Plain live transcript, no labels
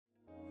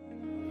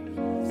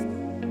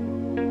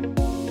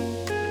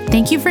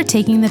Thank you for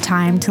taking the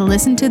time to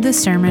listen to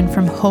this sermon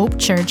from Hope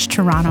Church,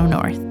 Toronto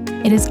North.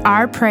 It is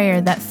our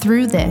prayer that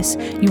through this,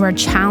 you are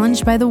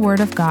challenged by the Word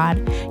of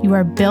God, you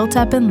are built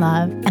up in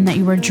love, and that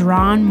you are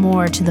drawn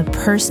more to the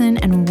person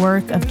and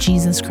work of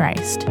Jesus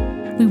Christ.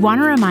 We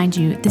want to remind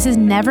you, this is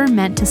never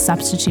meant to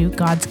substitute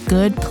God's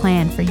good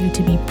plan for you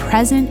to be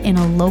present in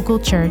a local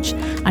church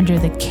under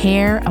the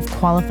care of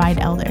qualified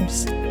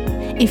elders.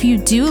 If you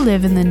do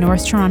live in the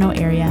North Toronto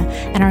area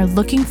and are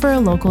looking for a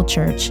local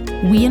church,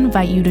 we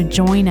invite you to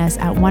join us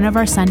at one of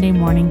our Sunday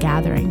morning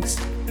gatherings.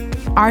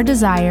 Our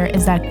desire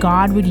is that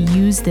God would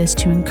use this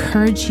to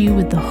encourage you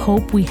with the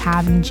hope we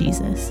have in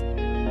Jesus.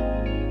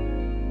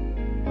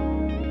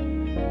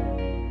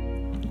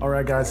 All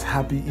right, guys,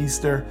 happy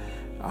Easter.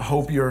 I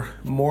hope your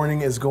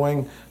morning is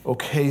going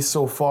okay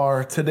so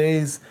far.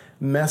 Today's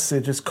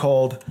message is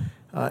called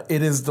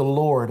It is the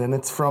Lord, and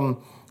it's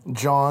from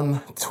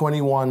John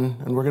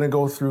 21, and we're going to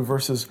go through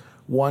verses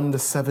 1 to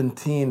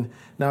 17.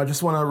 Now, I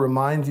just want to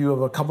remind you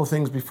of a couple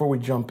things before we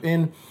jump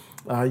in.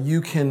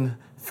 You can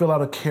fill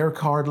out a care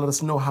card. Let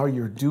us know how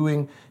you're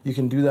doing. You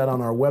can do that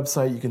on our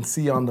website. You can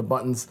see on the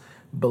buttons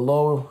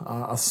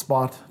below a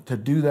spot to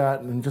do that,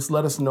 and just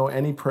let us know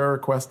any prayer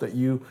requests that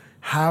you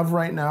have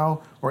right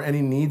now or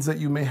any needs that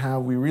you may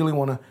have. We really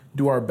want to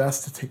do our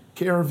best to take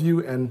care of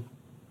you and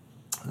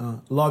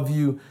love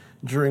you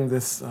during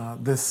this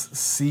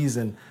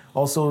season.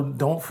 Also,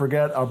 don't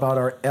forget about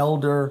our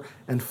elder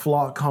and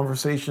flock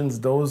conversations.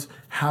 Those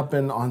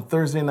happen on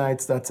Thursday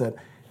nights. That's at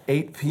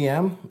 8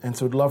 p.m. And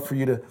so we'd love for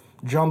you to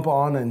jump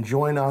on and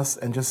join us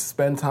and just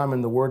spend time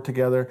in the Word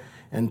together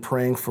and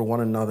praying for one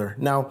another.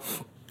 Now,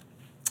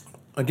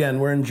 again,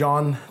 we're in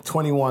John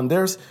 21.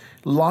 There's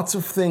lots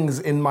of things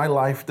in my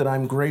life that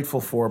I'm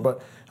grateful for,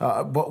 but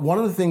one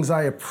of the things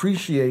I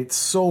appreciate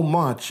so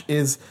much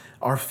is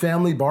our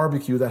family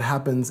barbecue that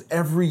happens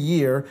every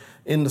year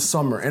in the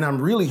summer. And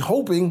I'm really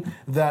hoping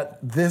that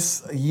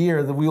this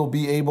year that we'll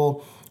be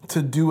able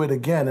to do it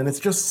again. And it's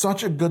just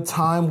such a good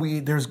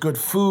time. There's good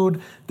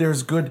food,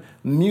 there's good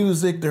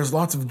music, there's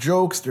lots of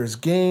jokes, there's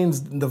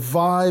games. The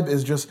vibe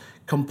is just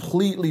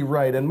completely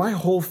right. And my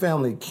whole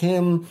family,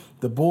 Kim,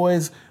 the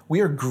boys, we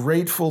are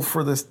grateful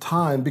for this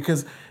time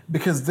because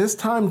this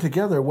time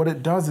together, what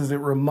it does is it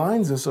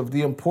reminds us of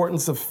the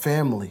importance of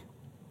family.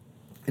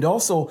 It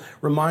also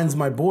reminds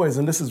my boys,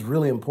 and this is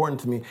really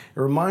important to me, it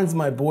reminds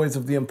my boys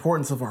of the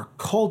importance of our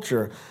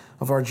culture,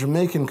 of our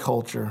Jamaican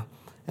culture.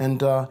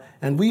 And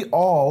we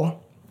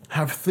all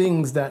have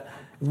things that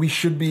we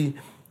should be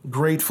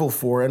grateful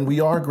for, and we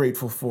are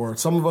grateful for.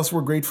 Some of us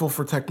were grateful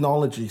for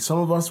technology. Some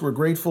of us were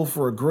grateful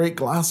for a great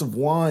glass of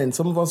wine.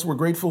 Some of us were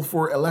grateful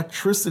for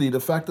electricity, the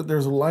fact that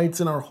there's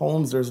lights in our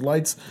homes, there's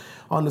lights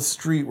on the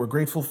street. We're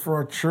grateful for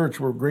our church.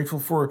 We're grateful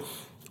for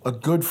a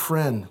good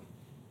friend.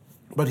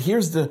 But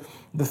here's the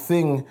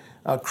thing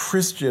a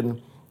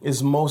Christian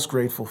is most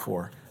grateful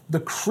for. The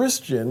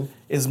Christian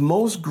is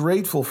most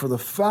grateful for the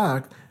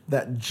fact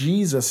that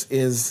Jesus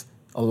is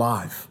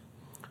alive.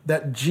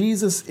 That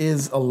Jesus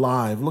is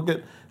alive. Look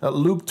at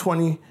Luke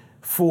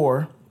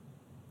 24,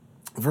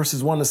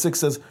 verses 1 to 6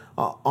 says,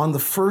 on the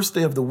first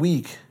day of the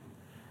week,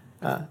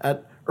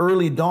 at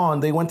early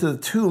dawn, they went to the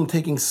tomb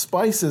taking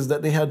spices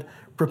that they had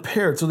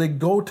prepared. So they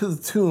go to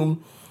the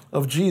tomb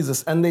of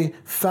Jesus, and they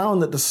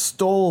found that the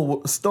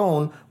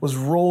stone was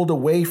rolled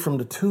away from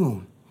the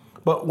tomb.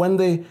 But when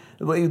they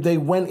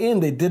went in,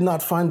 they did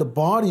not find the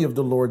body of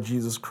the Lord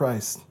Jesus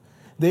Christ.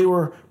 They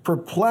were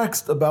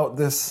perplexed about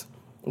this,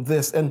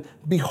 and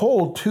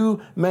behold,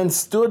 two men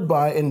stood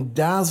by in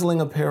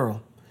dazzling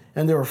apparel,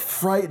 and they were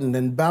frightened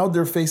and bowed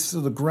their faces to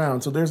the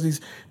ground. So there's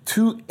these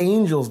two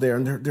angels there,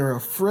 and they're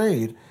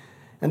afraid,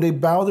 and they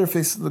bow their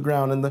faces to the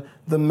ground, and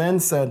the men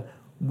said,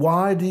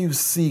 "Why do you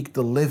seek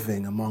the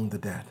living among the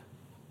dead?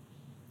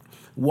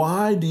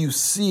 Why do you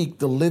seek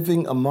the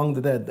living among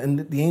the dead?"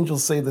 And the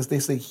angels say this. They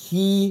say,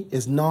 "He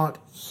is not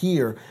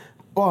here,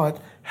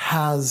 but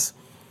has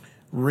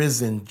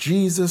risen."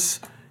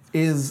 Jesus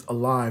is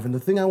alive. And the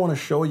thing I want to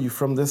show you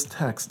from this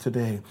text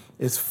today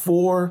is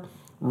 4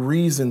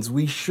 reasons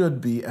we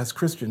should be, as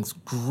Christians,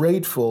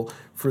 grateful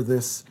for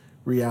this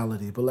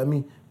reality. But let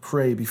me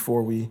pray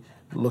before we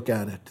look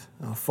at it.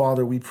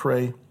 Father, we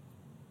pray,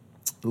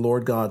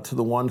 Lord God, to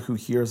the one who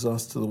hears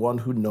us, to the one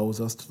who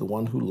knows us, to the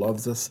one who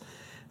loves us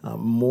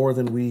more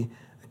than we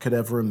could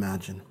ever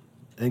imagine.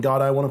 And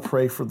God, I want to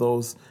pray for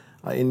those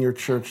in your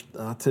church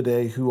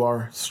today who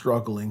are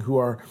struggling, who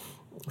are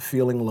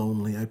feeling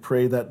lonely. I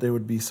pray that there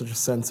would be such a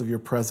sense of your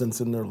presence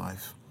in their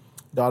life.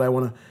 God, I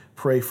want to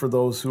pray for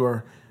those who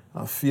are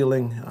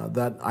feeling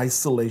that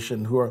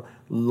isolation, who are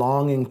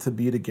longing to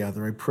be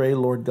together. I pray,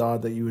 Lord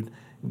God, that you would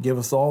give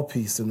us all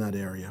peace in that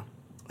area.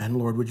 And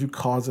Lord, would you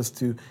cause us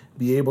to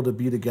be able to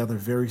be together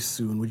very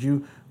soon? Would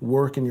you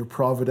work in your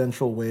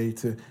providential way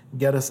to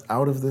get us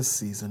out of this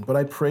season? But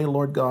I pray,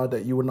 Lord God,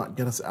 that you would not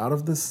get us out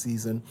of this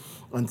season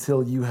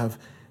until you have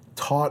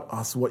taught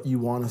us what you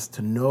want us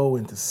to know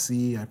and to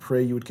see. I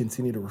pray you would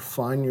continue to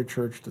refine your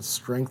church, to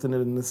strengthen it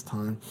in this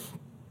time,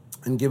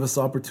 and give us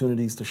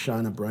opportunities to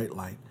shine a bright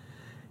light.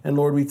 And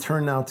Lord, we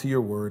turn now to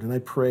your word, and I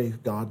pray,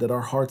 God, that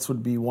our hearts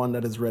would be one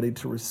that is ready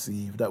to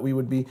receive, that we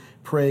would be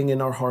praying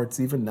in our hearts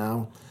even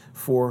now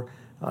for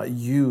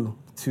you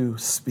to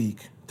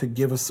speak, to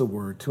give us a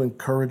word, to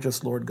encourage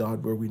us, Lord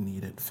God, where we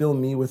need it. Fill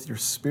me with your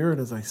spirit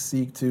as I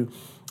seek to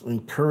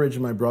encourage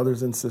my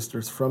brothers and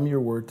sisters from your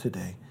word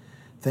today.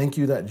 Thank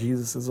you that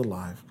Jesus is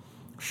alive.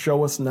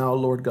 Show us now,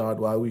 Lord God,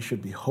 why we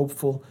should be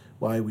hopeful,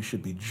 why we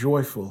should be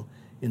joyful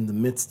in the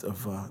midst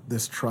of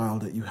this trial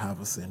that you have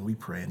us in. We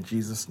pray in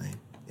Jesus' name.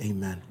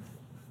 Amen.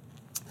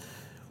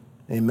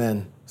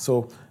 Amen.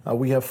 So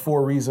we have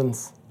 4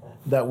 reasons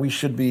that we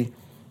should be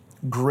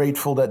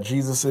grateful that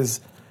Jesus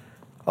is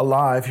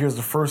alive. Here's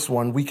the first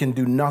one. We can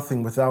do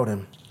nothing without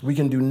him. We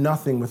can do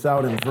nothing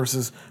without him.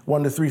 Verses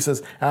 1-3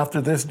 says,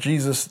 after this,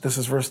 Jesus, this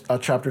is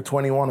chapter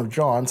 21 of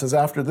John, says,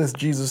 after this,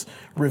 Jesus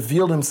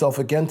revealed himself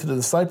again to the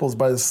disciples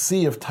by the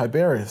Sea of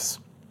Tiberias.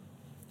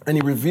 And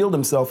he revealed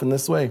himself in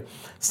this way.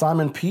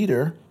 Simon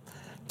Peter,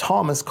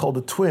 Thomas called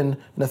the twin,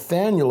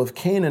 Nathanael of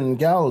Cana in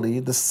Galilee,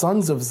 the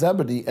sons of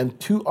Zebedee, and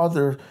 2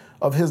 other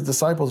of his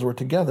disciples were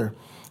together.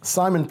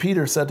 Simon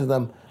Peter said to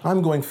them,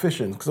 I'm going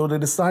fishing. So they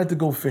decided to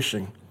go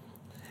fishing.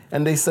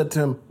 And they said to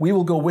him, we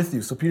will go with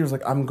you. So Peter's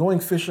like, I'm going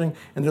fishing.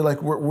 And they're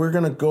like, we're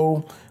going to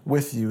go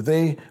with you.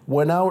 They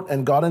went out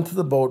and got into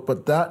the boat,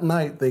 but that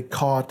night they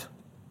caught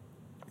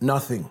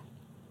nothing.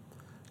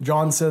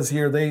 John says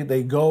here, they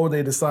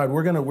decide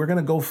we're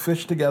gonna go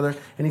fish together.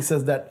 And he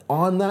says that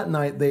on that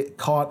night they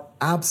caught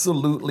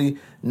absolutely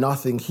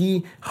nothing.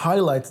 He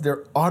highlights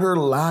their utter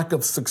lack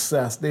of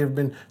success. They have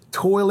been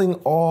toiling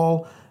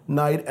all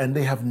night and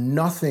they have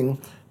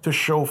nothing to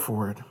show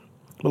for it.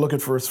 But look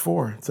at verse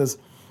 4. It says,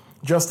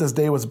 just as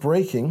day was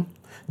breaking,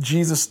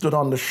 Jesus stood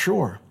on the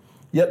shore.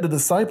 Yet the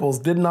disciples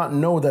did not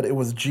know that it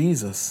was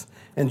Jesus.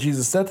 And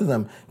Jesus said to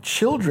them,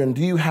 children,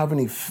 do you have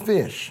any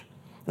fish?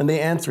 And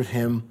they answered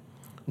him,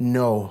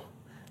 no.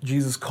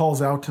 Jesus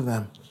calls out to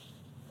them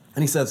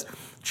and he says,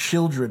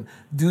 children,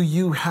 do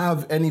you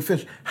have any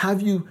fish?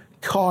 Have you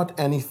caught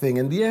anything?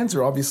 And the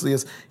answer obviously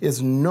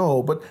is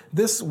no. But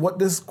what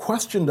this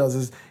question does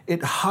is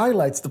it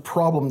highlights the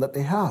problem that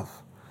they have.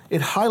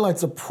 It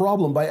highlights a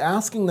problem. By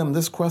asking them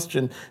this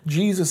question,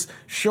 Jesus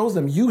shows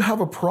them, you have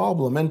a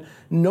problem. And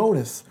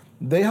notice,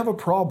 they have a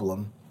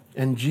problem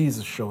and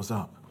Jesus shows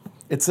up.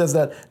 It says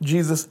that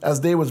Jesus,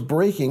 as day was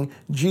breaking,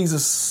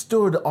 Jesus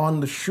stood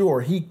on the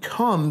shore. He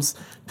comes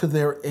to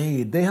their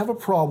aid. They have a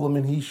problem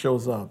and he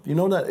shows up. You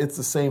know that it's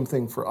the same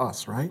thing for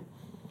us, right?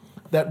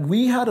 That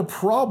we had a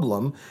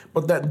problem,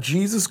 but that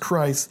Jesus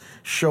Christ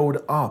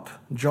showed up.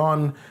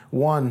 John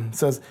 1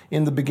 says,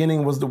 in the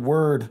beginning was the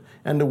Word,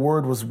 and the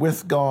Word was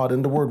with God,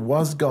 and the Word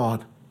was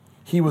God.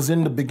 He was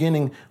in the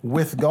beginning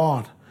with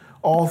God.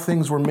 All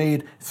things were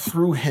made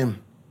through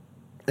him.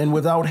 And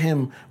without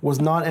him was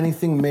not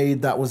anything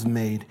made that was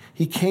made.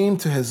 He came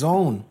to his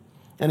own,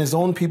 and his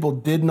own people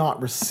did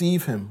not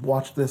receive him.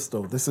 Watch this,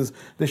 though. This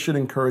should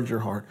encourage your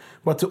heart.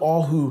 But to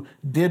all who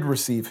did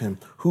receive him,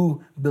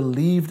 who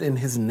believed in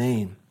his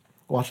name,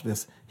 watch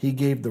this, he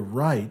gave the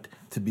right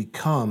to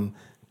become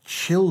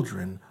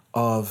children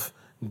of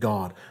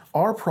God.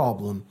 Our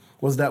problem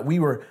was that we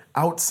were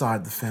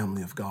outside the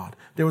family of God.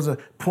 There was a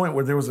point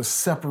where there was a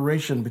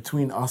separation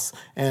between us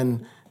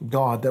and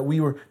God, that we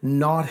were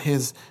not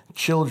his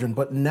children.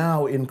 But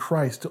now in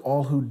Christ, to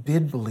all who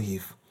did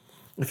believe,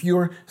 if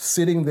you're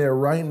sitting there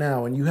right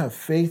now and you have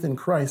faith in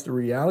Christ, the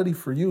reality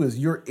for you is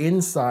you're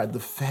inside the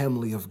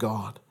family of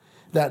God.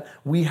 That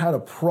we had a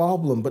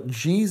problem, but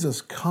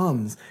Jesus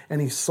comes and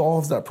he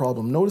solves that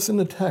problem. Notice in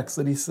the text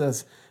that he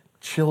says,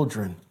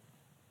 children.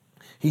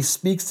 He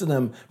speaks to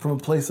them from a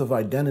place of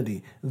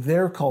identity.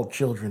 They're called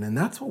children, and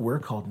that's what we're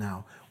called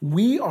now.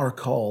 We are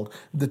called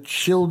the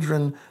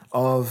children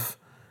of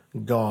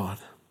God.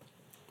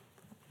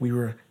 We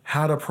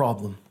had a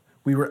problem.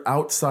 We were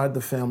outside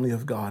the family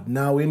of God.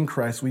 Now in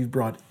Christ, we've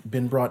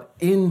been brought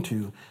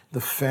into the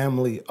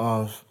family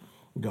of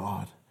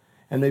God.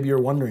 And maybe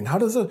you're wondering, how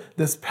does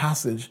this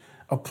passage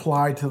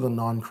apply to the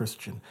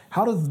non-Christian?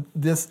 How does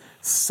this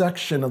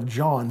section of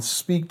John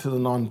speak to the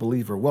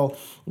non-believer? Well,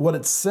 what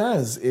it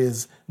says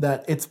is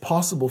that it's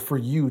possible for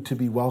you to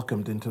be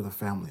welcomed into the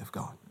family of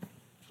God.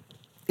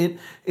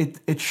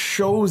 It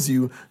shows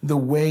you the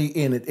way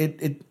in.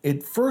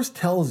 It first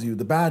tells you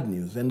the bad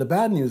news, and the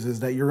bad news is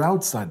that you're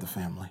outside the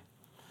family.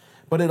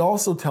 But it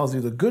also tells you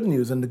the good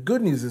news, and the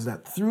good news is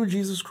that through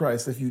Jesus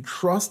Christ, if you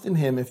trust in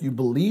him, if you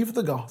believe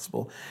the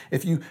gospel,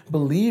 if you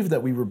believe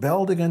that we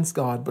rebelled against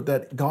God, but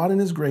that God in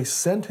his grace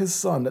sent his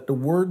son, that the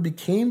word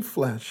became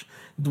flesh,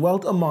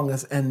 dwelt among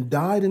us, and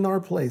died in our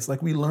place,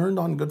 like we learned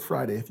on Good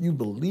Friday, if you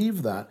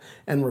believe that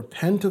and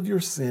repent of your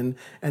sin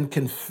and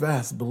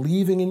confess,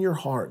 believing in your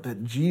heart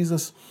that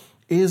Jesus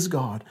is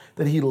God,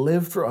 that he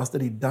lived for us,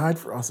 that he died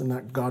for us, and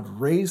that God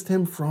raised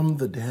him from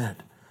the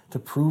dead, to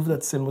prove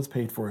that sin was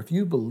paid for. If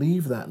you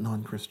believe that,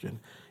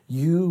 non-Christian,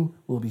 you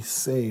will be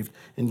saved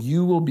and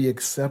you will be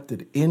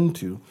accepted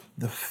into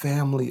the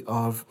family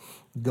of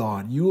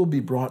God. You will be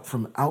brought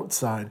from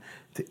outside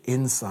to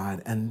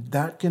inside, and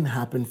that can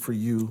happen for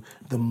you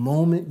the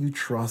moment you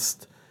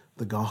trust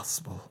the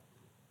gospel.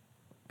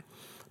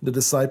 The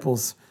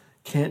disciples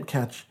can't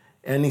catch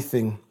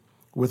anything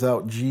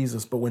without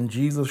Jesus, but when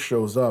Jesus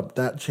shows up,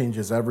 that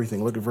changes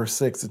everything. Look at verse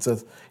 6. It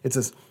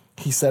says,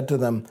 he said to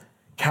them,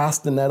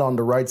 cast the net on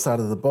the right side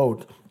of the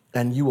boat,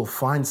 and you will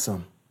find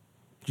some.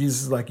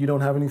 Jesus is like, you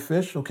don't have any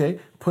fish? Okay,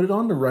 put it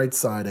on the right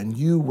side, and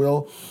you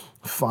will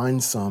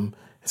find some.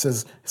 It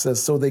says,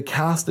 so they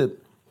cast it,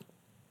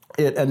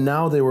 and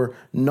now they were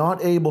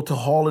not able to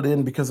haul it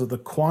in because of the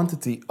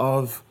quantity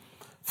of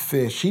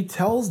fish. He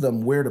tells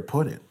them where to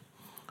put it.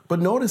 But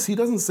notice he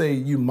doesn't say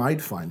you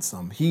might find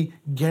some. He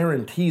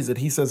guarantees it.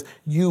 He says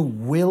you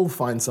will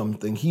find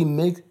something. He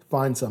makes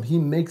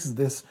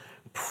this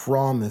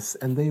promise,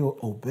 and they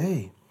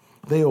obey.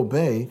 They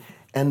obey,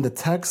 and the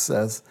text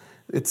says,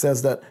 it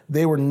says that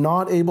they were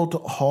not able to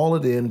haul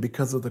it in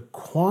because of the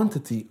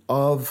quantity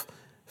of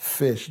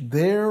fish.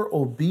 Their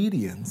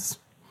obedience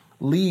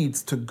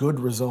leads to good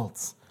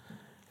results.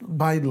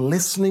 By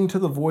listening to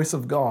the voice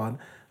of God,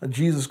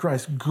 Jesus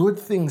Christ, good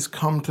things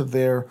come to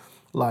their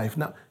life.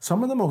 Now,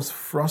 some of the most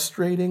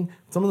frustrating,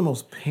 some of the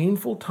most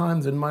painful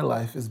times in my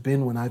life has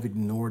been when I've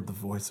ignored the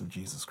voice of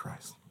Jesus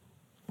Christ.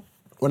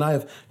 When I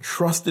have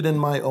trusted in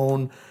my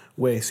own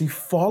way. See,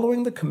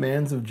 following the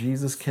commands of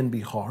Jesus can be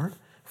hard.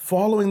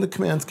 Following the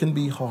commands can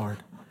be hard.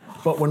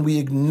 But when we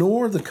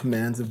ignore the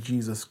commands of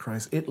Jesus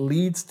Christ, it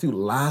leads to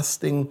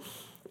lasting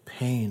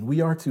pain.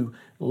 We are to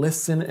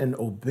listen and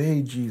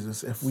obey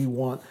Jesus if we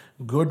want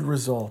good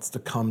results to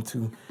come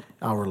to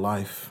our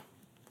life.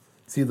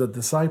 See, the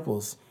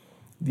disciples,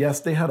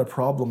 yes, they had a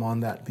problem on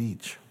that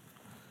beach.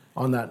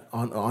 On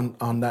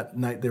that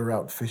night they were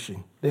out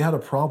fishing. They had a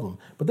problem.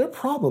 But their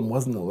problem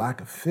wasn't the lack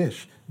of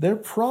fish. Their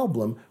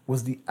problem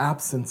was the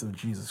absence of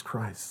Jesus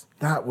Christ.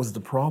 That was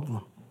the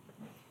problem.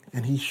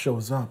 And he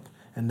shows up,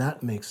 and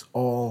that makes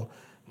all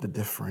the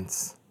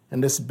difference.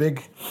 And this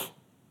big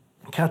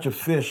catch of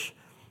fish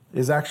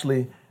is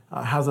actually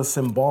has a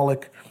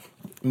symbolic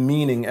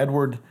meaning.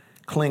 Edward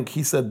Klink,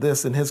 he said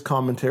this in his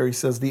commentary. He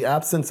says, the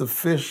absence of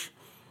fish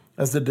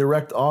as the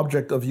direct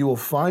object of you will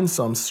find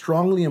some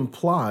strongly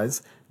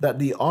implies that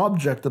the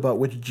object about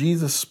which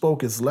Jesus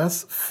spoke is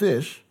less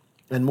fish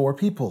and more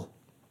people.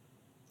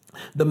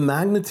 The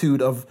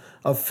magnitude of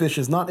fish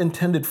is not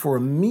intended for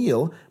a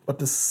meal, but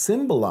to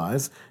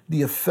symbolize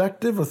the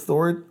effective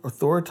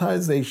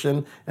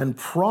authorization and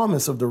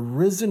promise of the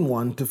risen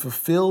one to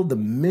fulfill the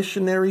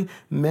missionary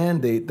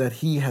mandate that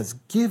he has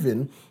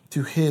given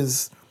to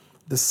his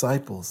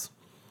disciples.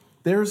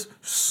 There's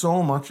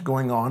so much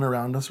going on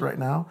around us right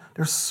now.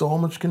 There's so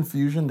much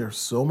confusion. There's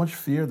so much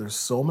fear. There's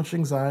so much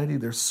anxiety.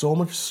 There's so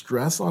much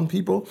stress on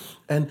people.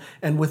 And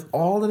with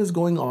all that is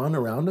going on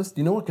around us,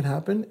 do you know what can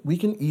happen? We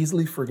can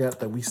easily forget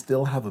that we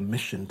still have a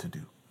mission to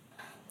do,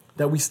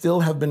 that we still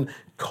have been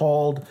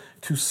called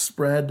to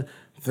spread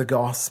the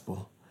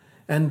gospel.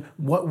 And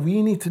what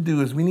we need to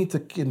do is we need to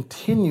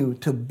continue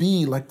to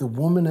be like the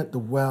woman at the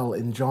well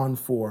in John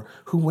 4,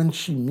 who when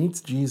she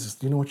meets Jesus,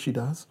 do you know what she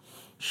does?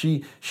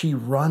 She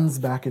runs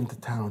back into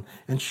town,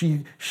 and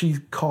she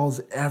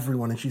calls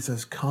everyone, and she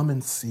says, come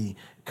and see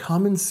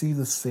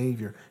the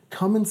Savior.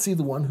 Come and see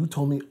the one who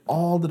told me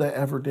all that I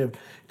ever did.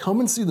 Come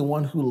and see the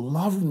one who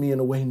loved me in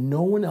a way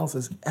no one else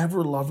has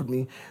ever loved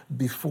me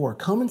before.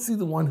 Come and see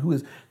the one who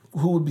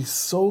would be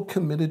so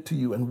committed to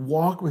you and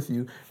walk with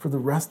you for the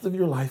rest of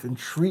your life and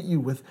treat you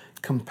with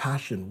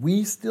compassion.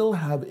 We still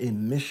have a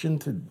mission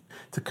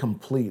to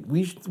complete.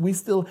 We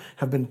still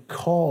have been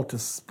called to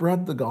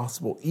spread the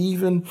gospel,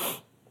 even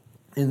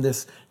in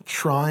this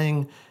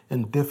trying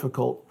and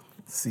difficult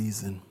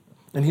season.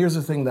 And here's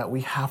the thing that we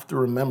have to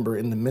remember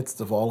in the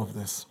midst of all of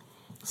this.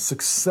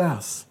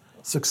 Success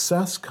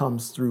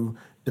comes through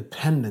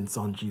dependence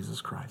on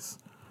Jesus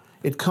Christ.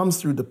 It comes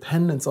through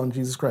dependence on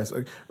Jesus Christ.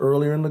 Like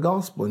earlier in the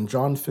gospel, in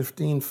John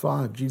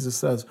 15:5, Jesus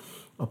says,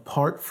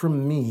 apart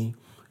from me,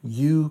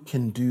 you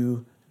can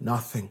do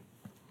nothing.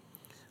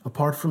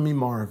 Apart from me,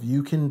 Marv,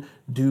 you can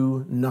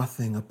do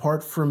nothing.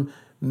 Apart from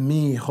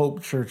me,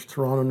 Hope Church,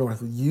 Toronto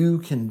North, you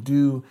can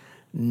do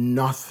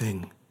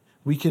nothing.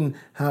 We can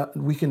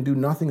do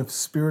nothing of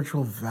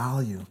spiritual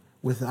value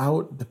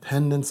without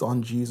dependence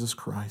on Jesus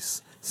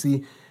Christ.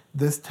 See,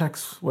 this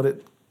text, what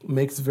it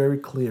makes very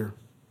clear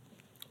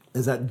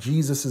is that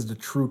Jesus is the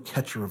true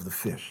catcher of the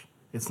fish.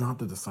 It's not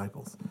the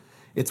disciples.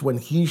 It's when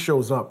he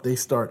shows up, they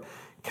start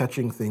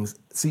catching things.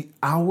 See,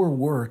 our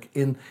work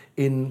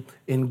in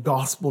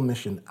gospel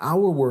mission,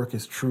 our work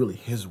is truly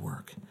his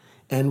work.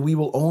 And we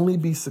will only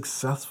be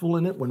successful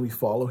in it when we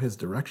follow his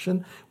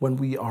direction, when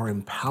we are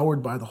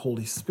empowered by the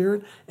Holy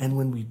Spirit, and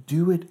when we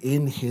do it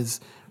in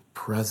his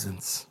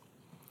presence.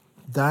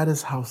 That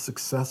is how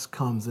success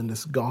comes in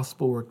this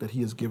gospel work that he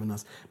has given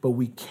us. But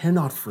we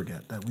cannot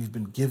forget that we've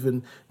been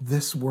given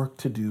this work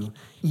to do,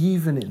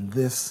 even in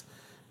this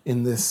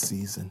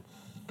season.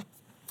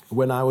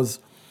 When I was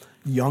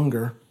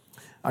younger,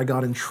 I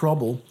got in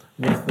trouble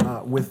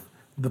with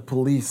the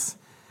police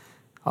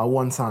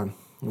one time.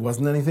 It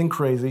wasn't anything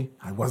crazy.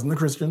 I wasn't a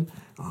Christian,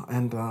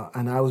 and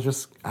I was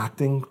just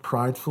acting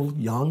prideful,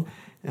 young,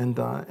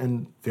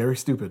 and very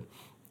stupid.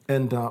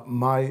 And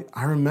I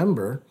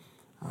remember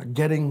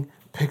getting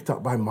picked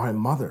up by my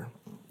mother,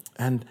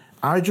 And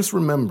I just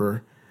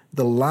remember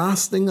the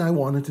last thing I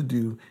wanted to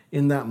do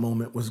in that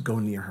moment was go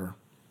near her.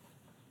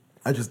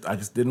 I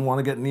just didn't want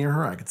to get near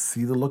her. I could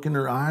see the look in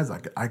her eyes.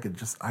 I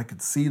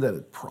could see that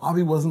it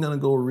probably wasn't going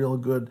to go real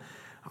good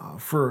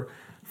for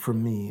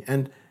me.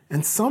 And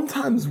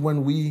sometimes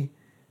when we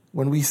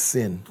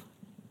sin,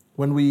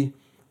 when we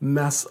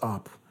mess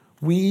up,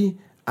 we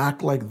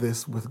act like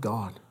this with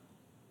God.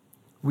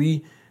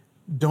 We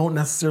don't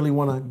necessarily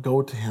want to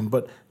go to him,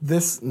 but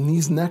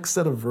these next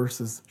set of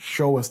verses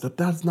show us that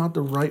that's not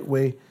the right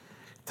way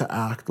to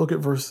act. Look at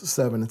verse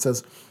 7. It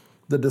says,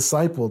 "The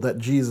disciple that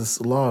Jesus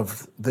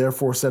loved,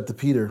 therefore said to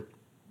Peter,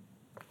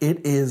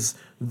 'It is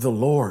the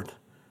Lord.'"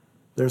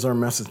 There's our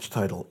message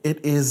title.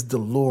 It is the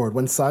Lord.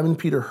 When Simon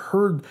Peter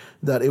heard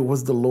that it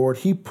was the Lord,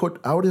 he put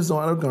out his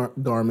outer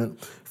garment,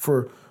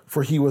 for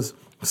he was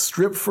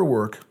stripped for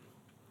work,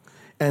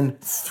 and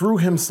threw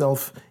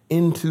himself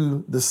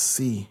into the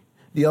sea.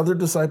 The other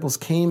disciples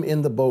came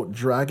in the boat,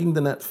 dragging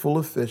the net full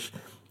of fish,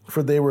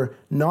 for they were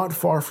not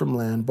far from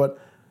land, but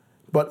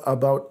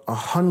about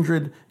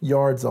 100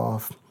 yards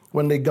off.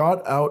 When they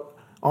got out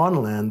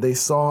on land, they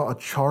saw a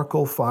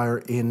charcoal fire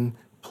in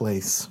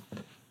place.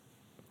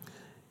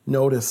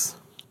 Notice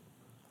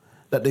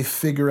that they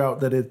figure out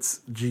that it's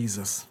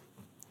Jesus.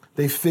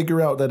 They figure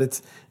out that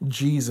it's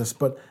Jesus,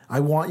 but I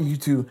want you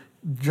to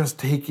just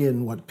take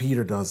in what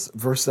Peter does.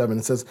 Verse 7,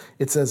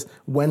 it says,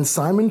 "When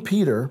Simon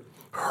Peter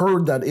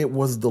heard that it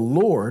was the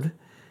Lord,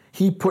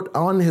 he put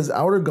on his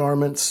outer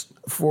garments,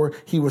 for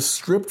he was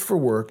stripped for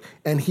work,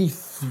 and he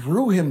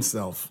threw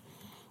himself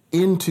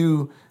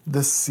into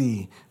the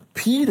sea."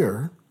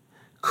 Peter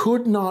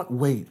could not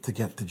wait to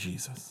get to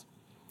Jesus.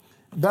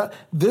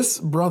 This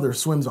brother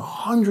swims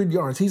 100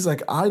 yards. He's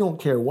like, I don't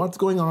care what's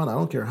going on. I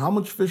don't care how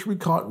much fish we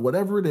caught,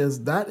 whatever it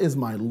is. That is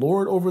my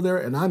Lord over there,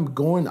 and I'm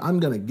going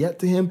to get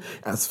to him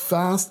as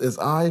fast as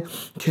I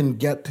can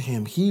get to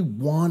him. He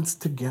wants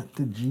to get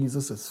to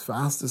Jesus as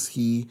fast as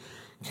he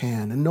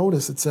can. And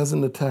notice it says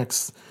in the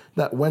text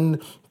that when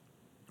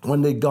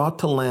they got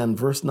to land,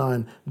 verse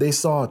 9, they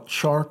saw a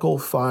charcoal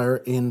fire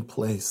in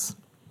place.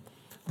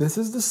 This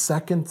is the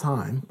second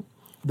time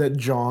that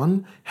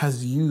John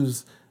has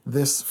used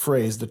this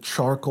phrase, the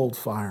charcoal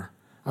fire.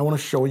 I want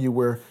to show you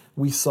where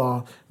we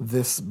saw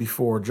this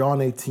before. John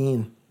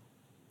 18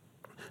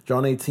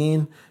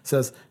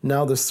 says,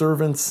 "Now the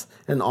servants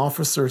and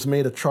officers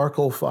made a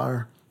charcoal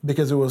fire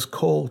because it was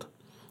cold,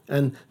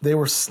 and they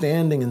were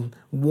standing and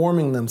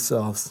warming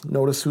themselves."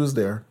 Notice who's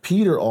there.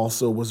 Peter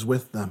also was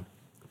with them.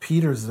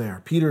 Peter's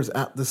there. Peter's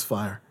at this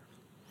fire,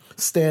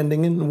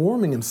 standing and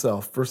warming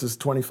himself. Verses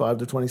 25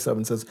 to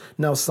 27 says,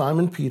 "Now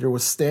Simon Peter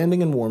was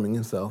standing and warming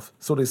himself.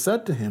 So they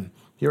said to him,"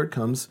 here it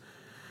comes,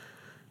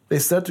 they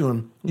said to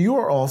him, "You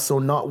are also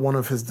not one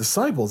of his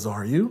disciples,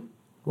 are you?"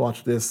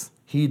 Watch this.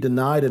 He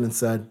denied it and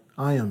said,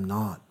 "I am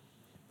not."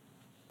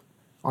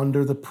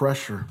 Under the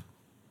pressure,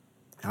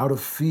 out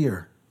of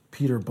fear,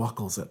 Peter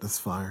buckles at this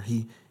fire.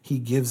 He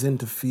gives in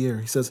to fear.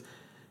 He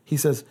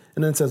says,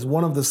 and then it says,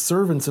 "One of the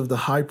servants of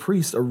the high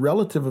priest, a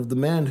relative of the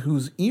man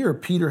whose ear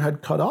Peter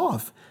had cut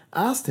off,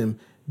 asked him,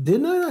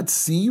 'Didn't I not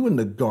see you in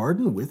the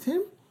garden with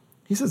him?'"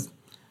 He says,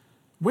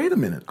 "Wait a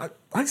minute,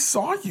 I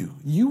saw you.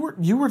 You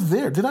were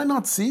there. Did I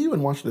not see you?"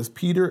 And watch this.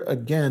 Peter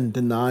again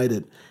denied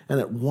it, and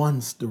at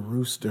once the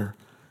rooster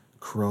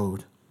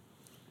crowed.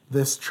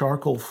 This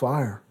charcoal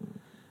fire,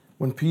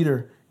 when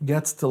Peter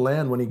gets to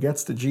land, when he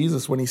gets to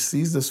Jesus, when he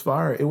sees this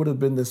fire, it would have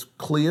been this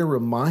clear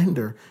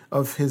reminder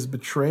of his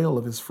betrayal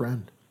of his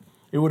friend.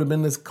 It would have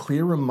been this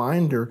clear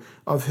reminder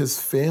of his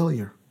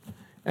failure.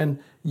 And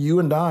you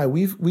and I,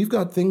 we've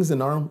got things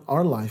in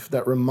our life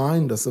that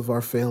remind us of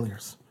our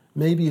failures.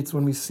 Maybe it's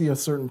when we see a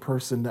certain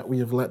person that we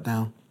have let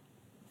down.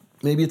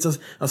 Maybe it's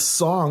a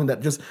song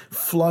that just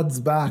floods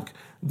back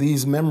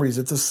these memories.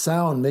 It's a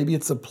sound. Maybe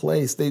it's a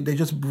place. They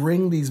just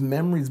bring these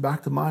memories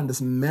back to mind,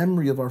 this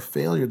memory of our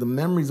failure, the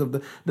memories of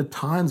the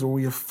times where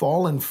we have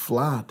fallen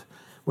flat,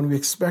 when we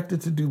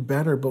expected to do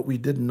better, but we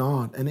did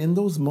not. And in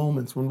those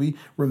moments, when we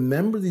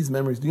remember these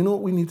memories, do you know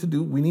what we need to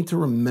do? We need to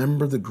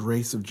remember the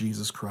grace of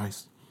Jesus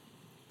Christ.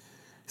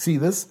 See,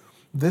 this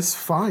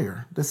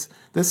fire,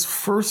 this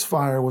first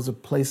fire was a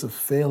place of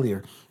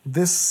failure.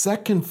 This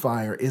second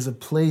fire is a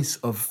place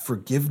of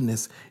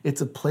forgiveness. It's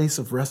a place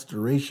of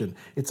restoration.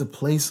 It's a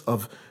place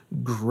of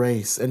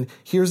grace. And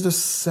here's the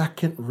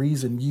second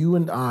reason you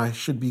and I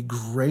should be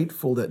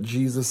grateful that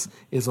Jesus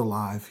is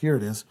alive. Here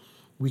it is.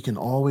 We can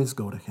always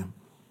go to him.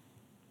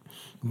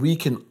 We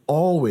can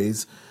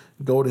always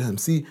go to him.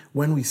 See,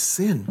 when we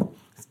sin,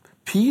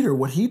 Peter,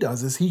 what he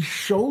does is he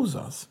shows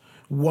us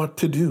what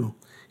to do.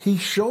 He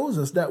shows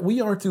us that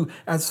we are to,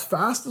 as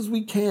fast as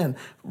we can,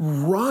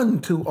 run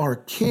to our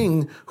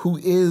King who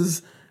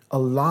is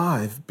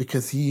alive,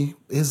 because he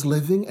is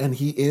living and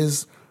he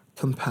is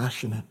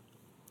compassionate.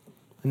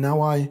 And now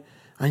I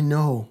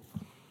know,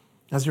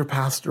 as your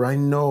pastor, I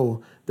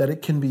know that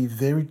it can be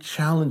very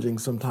challenging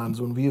sometimes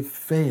when we have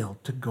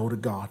failed to go to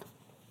God.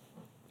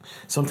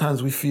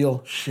 Sometimes we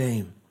feel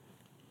shame.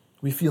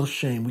 We feel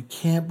shame. We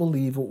can't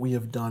believe what we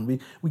have done.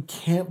 We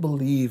can't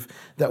believe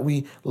that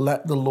we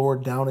let the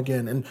Lord down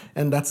again.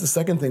 And that's the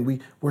second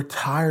thing. We're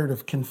tired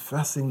of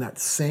confessing that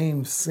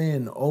same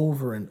sin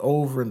over and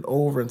over and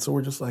over. And so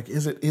we're just like,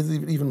 is it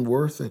even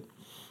worth it?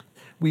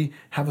 We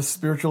have a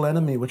spiritual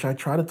enemy, which I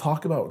try to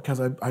talk about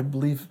because I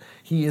believe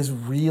he is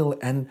real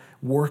and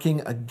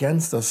working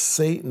against us.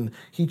 Satan,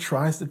 he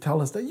tries to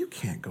tell us that you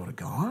can't go to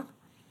God.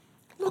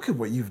 Look at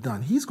what you've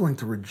done. He's going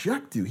to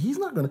reject you. He's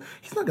not going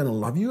to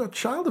love you. A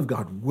child of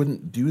God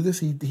wouldn't do this.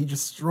 He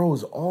just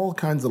throws all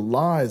kinds of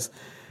lies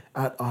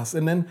at us.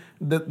 And then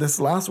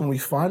this last one, we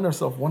find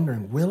ourselves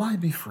wondering, will I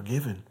be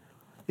forgiven?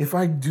 If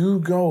I do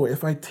go,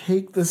 if I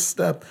take this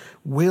step,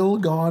 will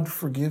God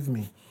forgive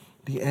me?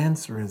 The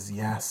answer is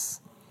yes.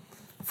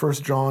 1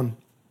 John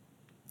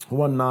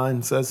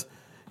 1:9 says,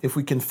 if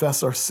we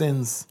confess our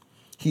sins,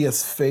 he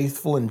is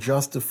faithful and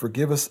just to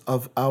forgive us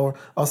of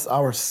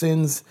our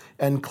sins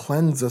and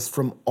cleanse us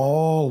from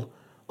all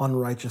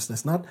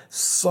unrighteousness. Not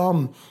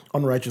some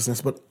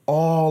unrighteousness, but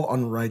all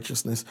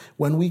unrighteousness.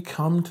 When we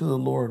come to the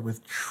Lord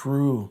with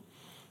true,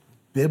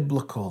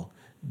 biblical,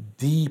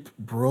 deep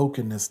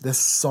brokenness, this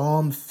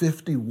Psalm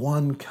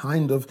 51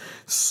 kind of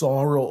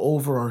sorrow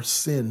over our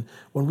sin,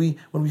 when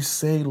we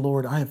say,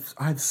 Lord,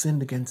 I've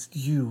sinned against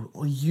you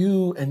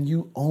and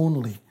you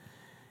only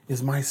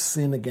is my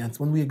sin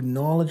against. When we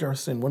acknowledge our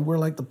sin, when we're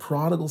like the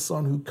prodigal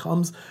son who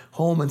comes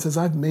home and says,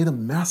 I've made a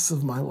mess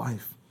of my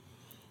life.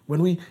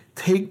 When we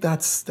take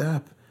that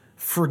step,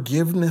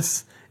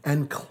 forgiveness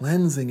and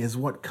cleansing is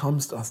what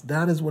comes to us.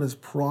 That is what is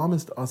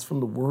promised to us from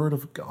the Word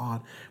of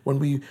God. When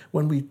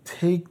we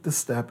take the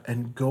step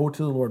and go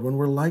to the Lord, when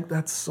we're like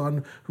that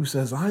son who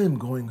says, I am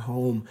going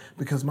home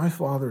because my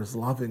Father is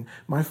loving,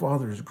 my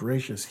Father is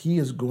gracious, he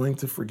is going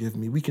to forgive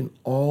me. We can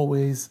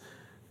always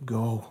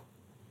go.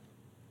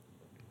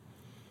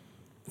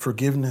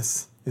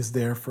 Forgiveness is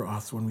there for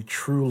us when we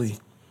truly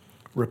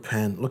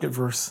repent. Look at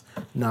verse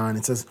 9.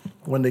 It says,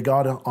 when they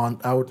got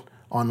out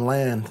on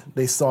land,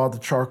 they saw the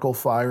charcoal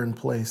fire in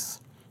place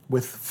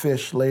with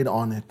fish laid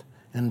on it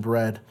and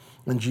bread.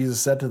 And Jesus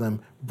said to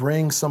them,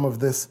 bring some of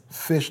this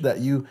fish that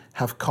you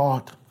have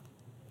caught.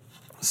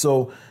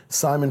 So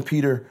Simon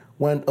Peter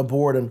went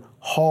aboard and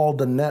hauled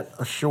the net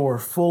ashore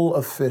full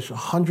of fish,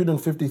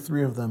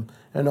 153 of them.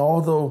 And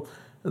although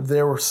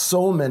there were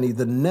so many,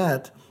 the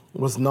net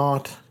was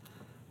not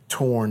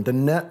torn. The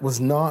net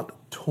was not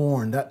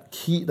torn. That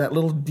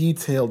little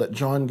detail that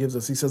John gives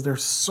us. He says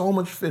there's so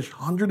much fish,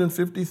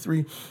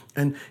 153,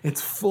 and it's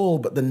full,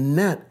 but the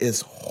net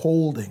is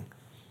holding.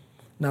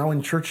 Now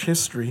in church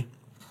history,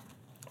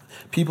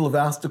 people have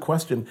asked the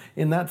question,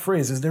 in that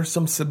phrase, is there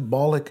some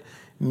symbolic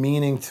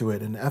meaning to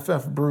it? And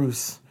F.F.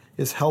 Bruce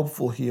is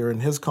helpful here.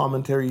 In his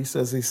commentary, he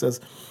says,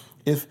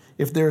 if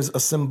there's a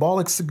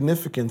symbolic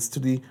significance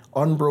to the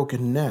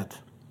unbroken net,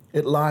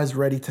 it lies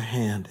ready to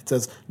hand. It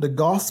says, the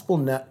gospel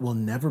net will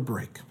never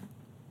break.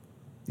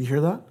 You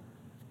hear that?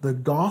 The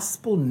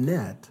gospel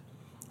net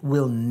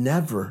will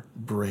never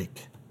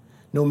break.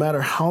 No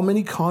matter how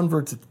many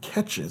converts it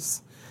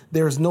catches,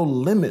 there is no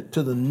limit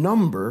to the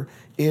number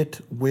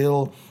it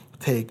will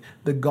take.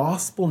 The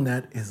gospel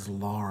net is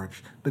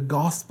large. The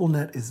gospel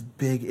net is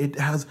big. It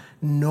has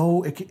no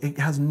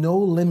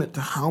limit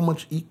to how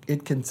much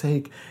it can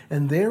take.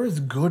 And there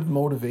is good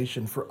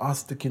motivation for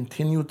us to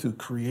continue to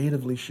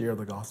creatively share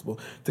the gospel,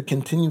 to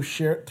continue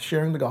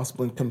sharing the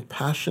gospel in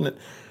compassionate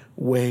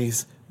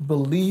ways,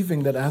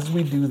 believing that as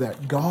we do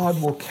that,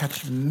 God will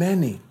catch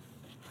many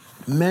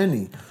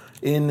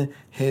in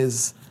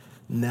his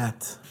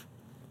net.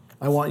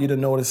 I want you to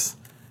notice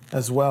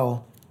as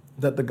well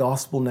that the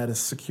gospel net is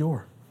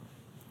secure.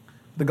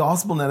 The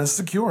gospel net is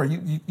secure.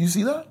 You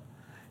see that?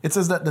 It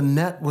says that the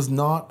net was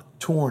not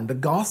torn. The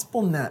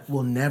gospel net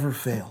will never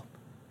fail.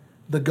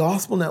 The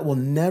gospel net will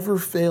never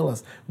fail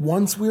us.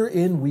 Once we're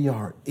in, we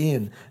are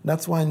in.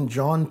 That's why in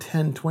John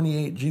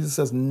 10:28, Jesus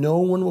says, no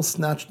one will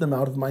snatch them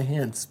out of my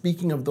hand.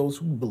 Speaking of those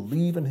who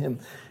believe in him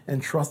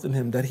and trust in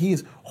him, that he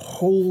is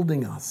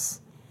holding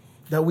us,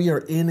 that we are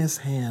in his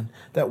hand,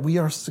 that we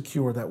are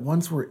secure, that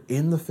once we're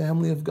in the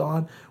family of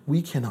God,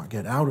 we cannot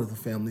get out of the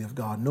family of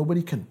God.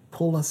 Nobody can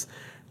pull us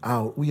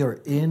out. We are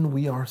in,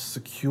 we are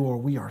secure,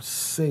 we are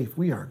safe,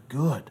 we are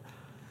good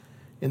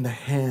in the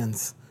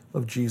hands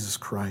of Jesus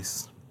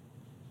Christ.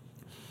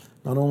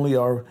 Not only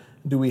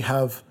do we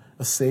have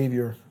a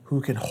Savior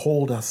who can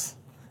hold us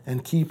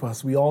and keep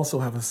us, we also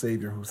have a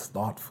Savior who's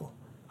thoughtful,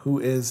 who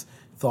is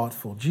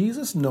thoughtful.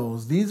 Jesus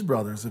knows these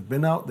brothers have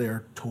been out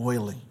there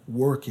toiling,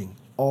 working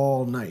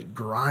all night,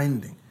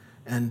 grinding,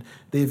 and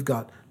they've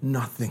got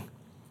nothing.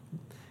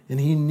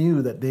 And he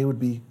knew that they would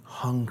be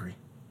hungry.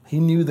 He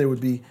knew they would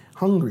be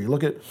hungry.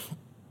 Look at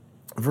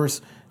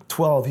verse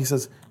 12. He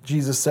says,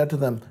 Jesus said to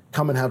them,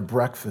 come and have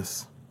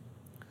breakfast.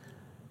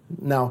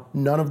 Now,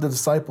 none of the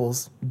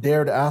disciples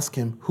dared ask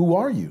him, who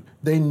are you?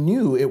 They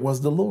knew it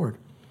was the Lord.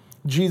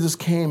 Jesus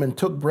came and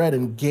took bread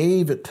and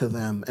gave it to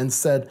them and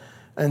said,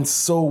 and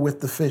so with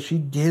the fish, he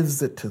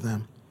gives it to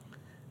them.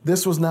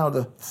 This was now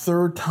the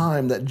third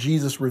time that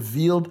Jesus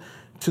revealed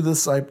to the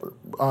disciple,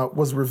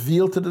 was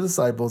revealed to the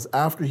disciples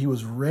after he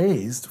was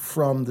raised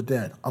from the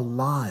dead,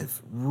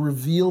 alive,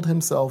 revealed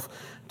himself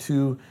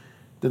to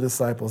the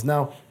disciples.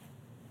 Now,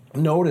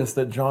 notice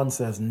that John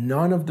says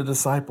none of the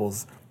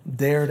disciples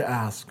dared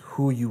ask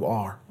who you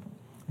are.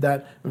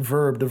 That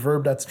verb, the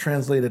verb that's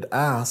translated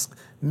ask,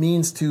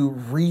 means to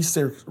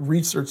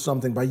research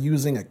something by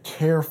using a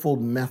careful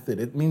method.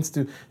 It means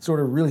to sort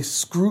of really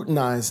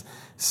scrutinize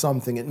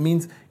something. It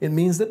means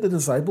that the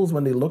disciples,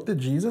 when they looked at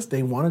Jesus,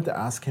 they wanted to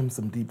ask him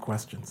some deep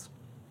questions.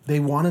 They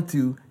wanted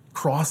to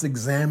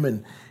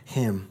cross-examine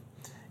him.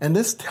 And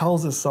this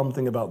tells us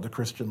something about the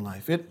Christian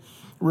life. It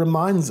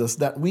reminds us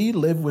that we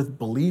live with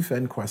belief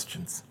and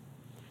questions.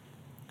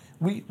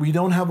 We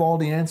don't have all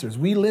the answers.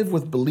 We live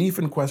with belief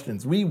and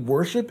questions. We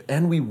worship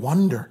and we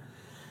wonder.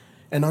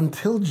 And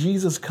until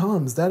Jesus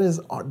comes, that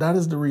is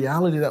the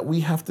reality that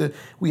we have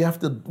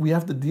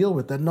to deal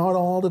with. That not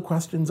all the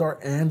questions are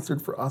answered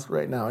for us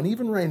right now. And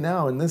even right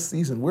now in this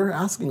season, we're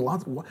asking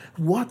lots.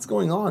 What's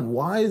going on?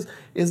 Why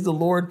is the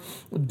Lord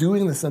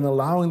doing this and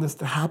allowing this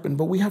to happen?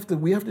 But we have to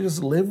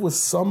just live with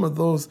some of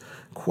those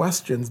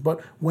questions. But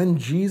when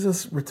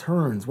Jesus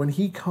returns, when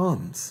he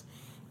comes,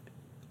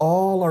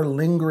 all our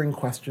lingering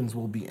questions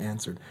will be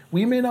answered.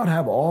 We may not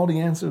have all the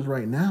answers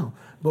right now,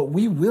 but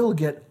we will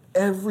get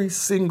every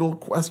single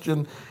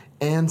question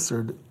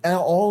answered.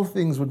 All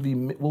things will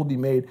be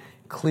made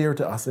clear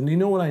to us. And you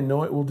know what I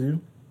know it will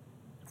do?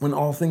 When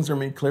all things are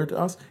made clear to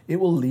us, it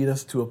will lead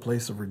us to a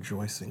place of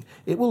rejoicing.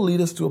 It will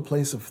lead us to a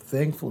place of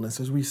thankfulness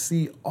as we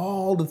see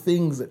all the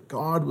things that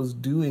God was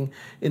doing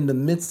in the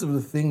midst of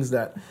the things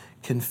that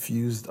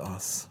confused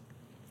us.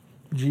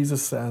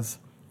 Jesus says,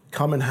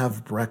 "Come and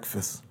have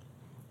breakfast."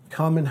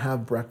 Come and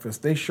have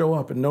breakfast. They show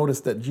up and notice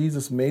that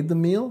Jesus made the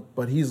meal,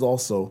 but he's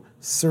also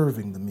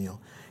serving the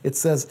meal. It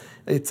says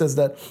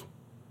that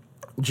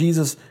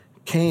Jesus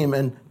came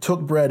and took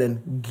bread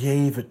and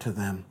gave it to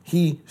them.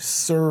 He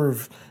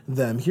served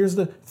them. Here's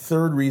the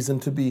third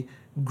reason to be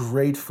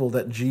grateful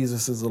that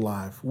Jesus is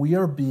alive. We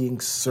are being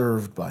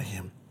served by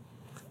him.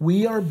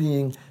 We are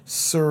being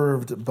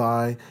served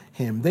by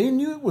him. They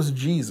knew it was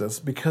Jesus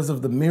because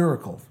of the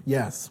miracle,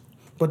 yes.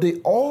 But they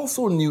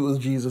also knew it was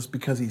Jesus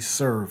because he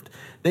served.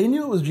 They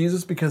knew it was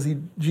Jesus because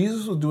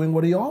Jesus was doing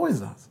what he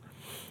always does.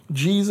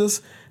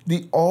 Jesus,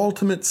 the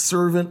ultimate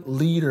servant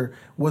leader,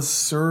 was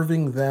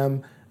serving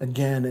them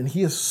again. And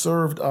he has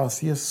served us.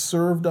 He has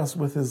served us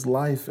with his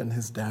life and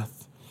his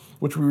death,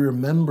 which we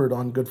remembered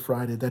on Good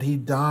Friday, that he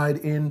died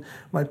in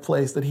my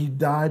place, that he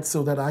died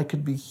so that I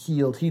could be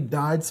healed. He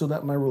died so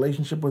that my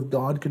relationship with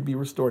God could be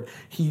restored.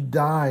 He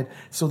died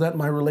so that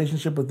my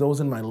relationship with those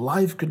in my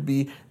life could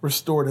be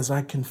restored as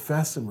I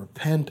confess and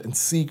repent and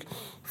seek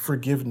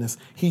forgiveness.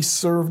 He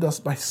served us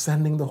by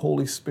sending the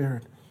Holy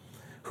Spirit,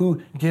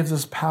 who gives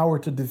us power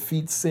to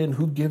defeat sin,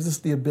 who gives us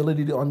the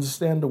ability to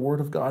understand the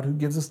Word of God, who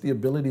gives us the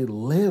ability to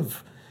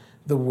live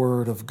the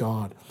Word of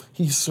God.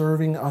 He's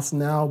serving us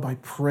now by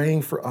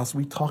praying for us.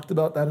 We talked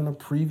about that in a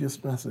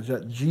previous message,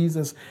 that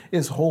Jesus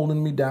is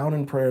holding me down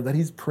in prayer, that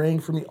he's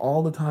praying for me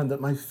all the time,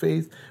 that my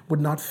faith would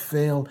not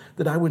fail,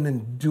 that I would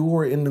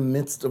endure in the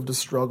midst of the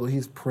struggle.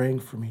 He's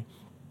praying for me.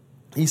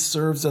 He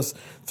serves us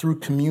through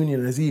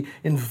communion as he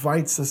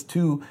invites us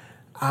to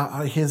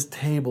his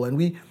table. And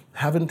we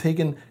haven't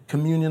taken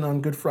communion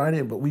on Good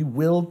Friday, but we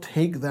will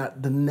take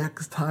that the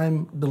next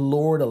time the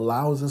Lord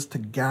allows us to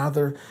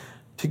gather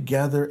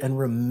together and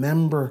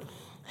remember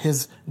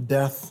his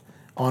death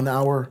on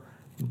our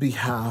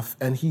behalf,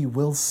 and he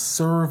will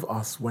serve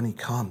us when he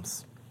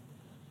comes.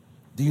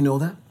 Do you know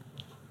that?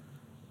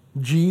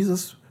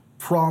 Jesus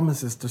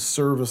promises to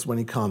serve us when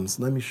he comes.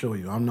 Let me show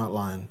you. I'm not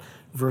lying.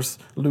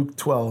 Luke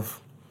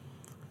 12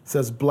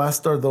 says,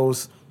 "Blessed are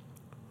those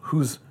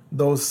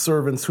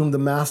servants whom the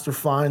master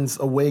finds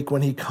awake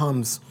when he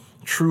comes.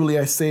 Truly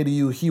I say to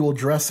you, he will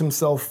dress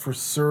himself for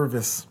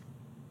service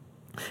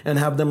and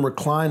have them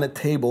recline at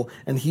table,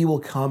 and he will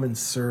come and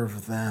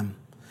serve them."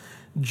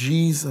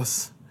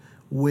 Jesus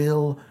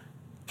will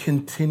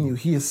continue.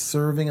 He is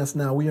serving us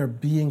now. We are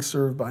being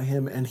served by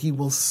him, and he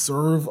will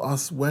serve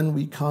us when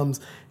he comes.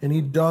 And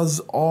he does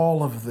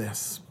all of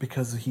this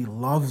because he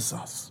loves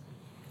us.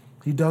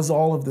 He does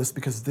all of this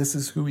because this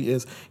is who he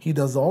is. He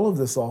does all of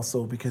this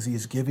also because he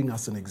is giving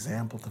us an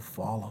example to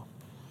follow.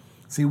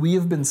 See, we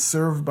have been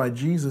served by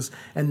Jesus,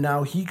 and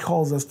now he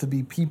calls us to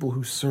be people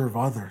who serve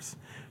others,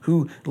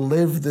 who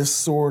live this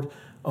sort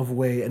of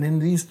way. And in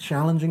these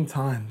challenging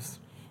times,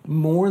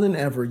 more than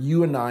ever,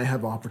 you and I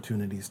have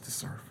opportunities to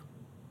serve.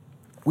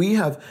 We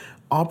have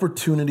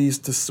opportunities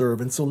to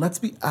serve. And so let's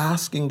be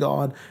asking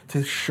God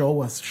to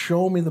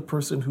show me the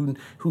person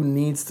who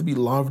needs to be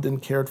loved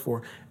and cared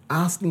for.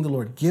 Asking the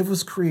Lord, give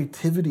us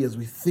creativity as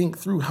we think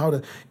through how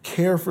to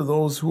care for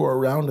those who are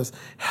around us.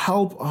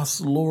 Help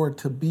us, Lord,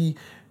 to be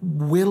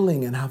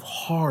willing and have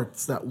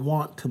hearts that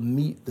want to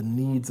meet the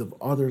needs of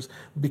others,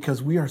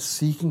 because we are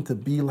seeking to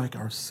be like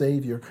our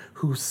Savior,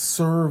 who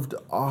served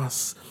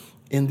us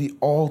in the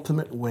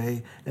ultimate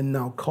way and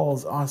now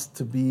calls us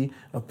to be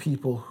a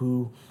people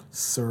who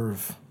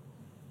serve.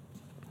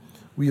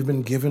 We have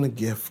been given a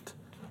gift,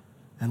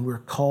 and we're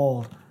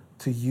called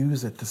to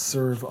use it to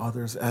serve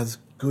others as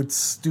good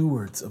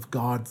stewards of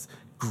God's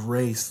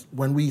grace.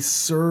 When we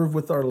serve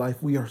with our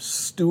life, we are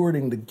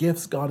stewarding the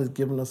gifts God has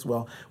given us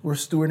well. We're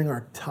stewarding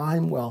our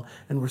time well,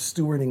 and we're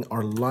stewarding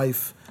our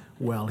life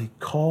well. He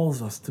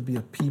calls us to be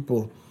a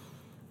people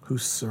who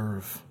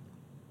serve.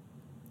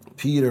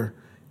 Peter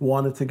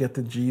wanted to get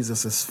to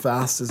Jesus as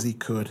fast as he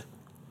could.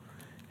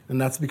 And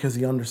that's because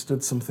he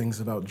understood some things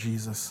about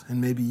Jesus. And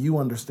maybe you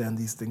understand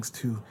these things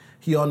too.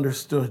 He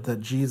understood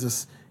that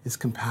Jesus is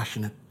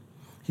compassionate.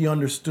 He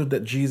understood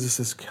that Jesus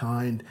is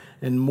kind.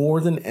 And more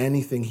than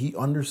anything, he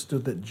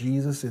understood that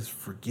Jesus is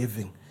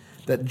forgiving.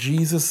 That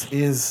Jesus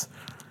is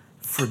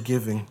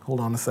forgiving.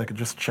 Hold on a second,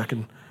 just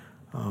checking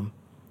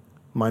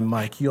my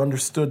mic. He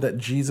understood that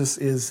Jesus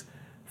is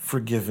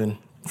forgiving.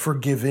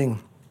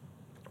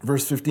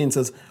 Verse 15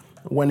 says,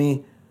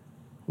 when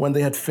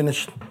they had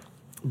finished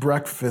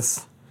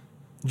breakfast,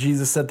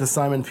 Jesus said to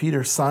Simon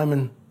Peter,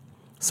 "Simon,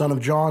 son of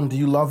John, do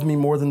you love me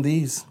more than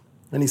these?"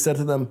 And he said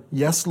to them,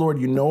 "Yes, Lord,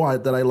 you know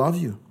that I love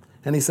you."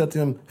 And he said to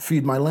him,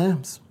 "Feed my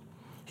lambs."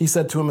 He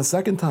said to him a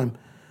second time,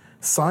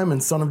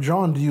 "Simon, son of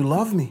John, do you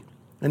love me?"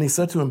 And he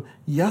said to him,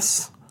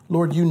 "Yes,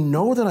 Lord, you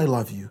know that I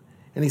love you."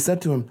 And he said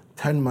to him,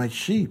 "Tend my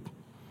sheep."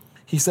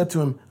 He said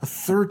to him a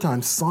third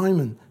time,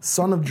 "Simon,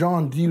 son of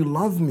John, do you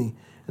love me?"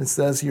 And it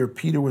says here,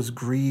 Peter was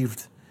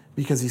grieved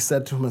because he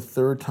said to him a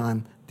third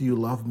time, "Do you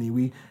love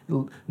me?"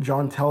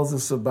 John tells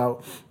us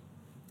about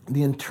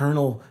the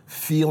internal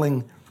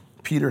feeling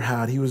Peter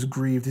had. He was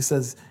grieved. He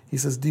says,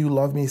 "Do you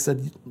love me?"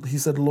 He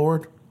said,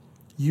 "Lord,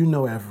 you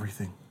know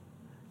everything.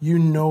 You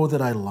know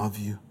that I love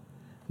you."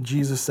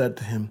 Jesus said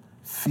to him,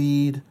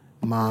 "Feed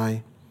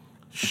my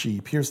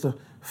sheep." Here's the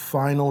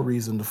final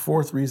reason, the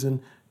fourth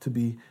reason to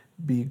be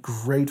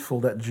grateful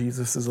that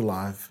Jesus is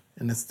alive.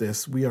 And it's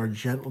this: we are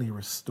gently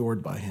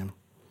restored by him.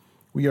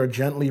 We are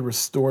gently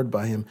restored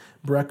by him.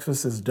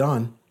 Breakfast is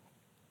done,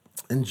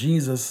 and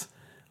Jesus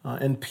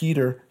and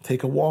Peter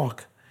take a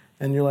walk.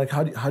 And you're like,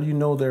 how do you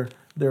know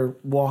they're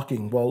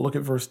walking? Well, look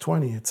at verse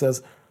 20. It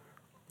says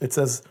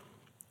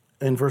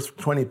in verse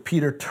 20,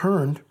 Peter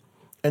turned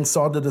and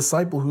saw the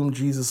disciple whom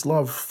Jesus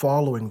loved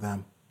following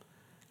them.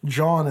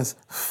 John is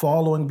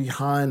following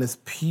behind as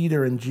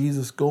Peter and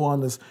Jesus go on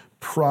this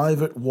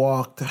private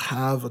walk to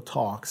have a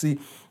talk. See,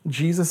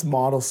 Jesus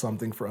models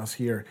something for us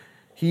here.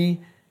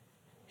 He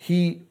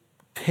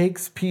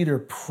takes Peter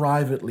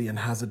privately and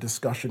has a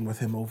discussion with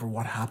him over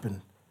what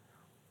happened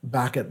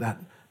back at that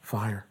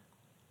fire.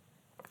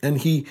 And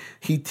he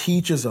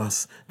teaches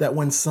us that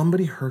when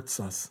somebody hurts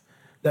us,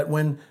 that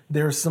when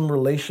there's some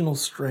relational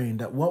strain,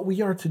 that what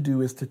we are to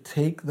do is to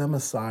take them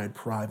aside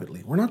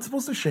privately. We're not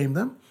supposed to shame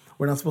them.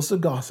 We're not supposed to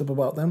gossip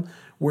about them.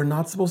 We're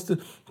not supposed to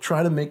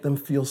try to make them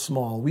feel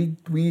small.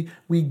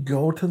 We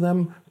go to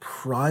them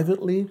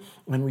privately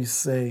and we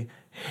say,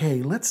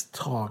 "Hey, let's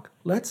talk.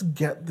 Let's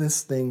get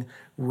this thing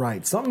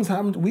right. Something's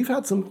happened. We've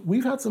had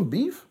some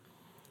beef,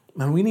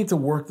 and we need to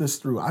work this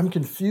through. I'm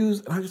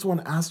confused, and I just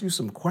want to ask you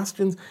some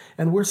questions."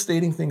 And we're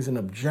stating things in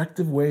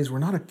objective ways. We're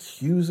not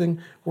accusing.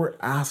 We're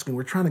asking.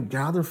 We're trying to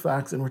gather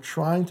facts, and we're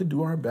trying to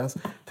do our best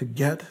to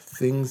get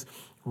things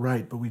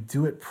right. But we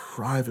do it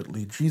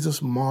privately.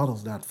 Jesus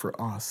models that for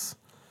us.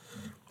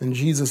 And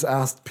Jesus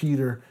asked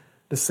Peter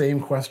the same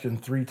question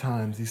 3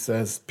 times. He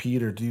says,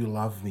 "Peter, do you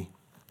love me?"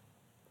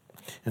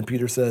 And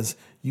Peter says,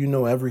 "You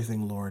know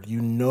everything, Lord.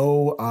 You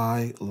know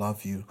I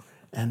love you."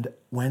 And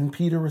when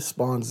Peter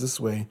responds this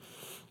way,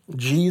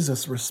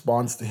 Jesus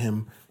responds to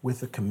him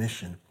with a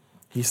commission.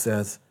 He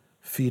says,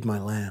 "Feed my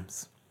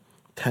lambs,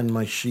 tend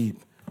my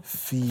sheep,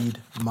 feed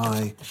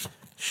my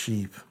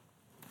sheep."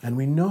 And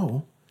we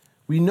know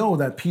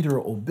that Peter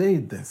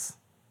obeyed this.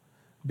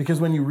 Because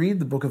when you read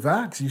the book of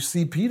Acts, you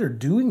see Peter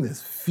doing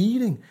this,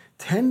 feeding,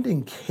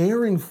 tending,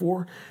 caring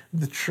for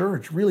the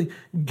church, really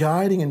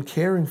guiding and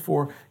caring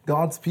for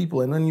God's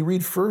people. And then you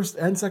read 1st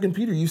and 2nd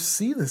Peter, you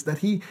see this, that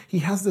he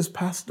has this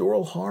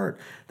pastoral heart,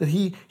 that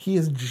he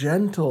is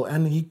gentle,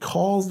 and he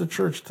calls the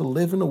church to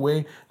live in a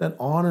way that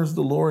honors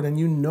the Lord. And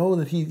you know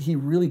that he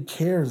really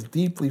cares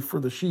deeply for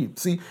the sheep.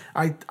 See,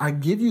 I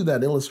give you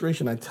that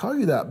illustration. I tell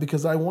you that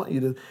because I want you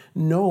to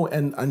know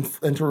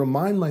and to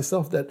remind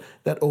myself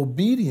that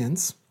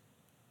obedience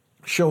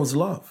shows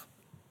love.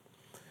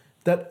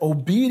 That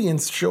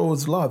obedience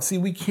shows love. See,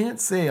 we can't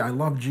say I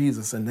love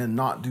Jesus and then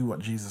not do what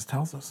Jesus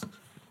tells us.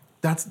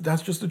 That's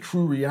just a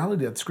true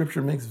reality that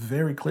Scripture makes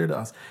very clear to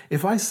us.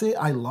 If I say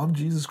I love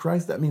Jesus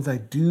Christ, that means I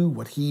do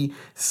what he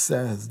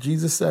says.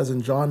 Jesus says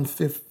in John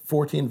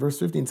 14, verse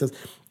 15, says,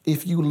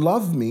 "If you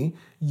love me,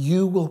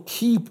 you will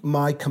keep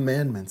my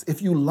commandments.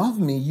 If you love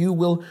me, you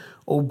will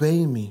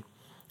obey me."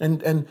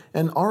 And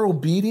our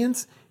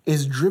obedience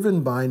is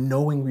driven by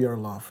knowing we are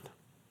loved.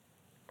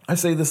 I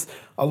say this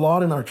a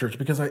lot in our church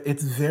because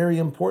it's very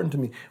important to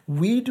me.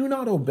 We do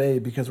not obey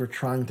because we're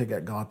trying to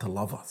get God to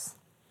love us.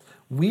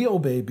 We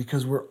obey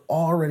because we're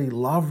already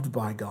loved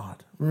by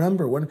God.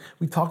 Remember, when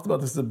we talked about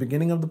this at the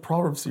beginning of the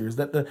Proverbs series,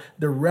 that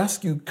the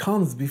rescue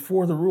comes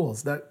before the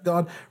rules, that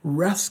God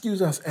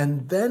rescues us,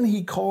 and then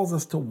he calls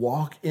us to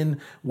walk in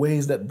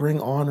ways that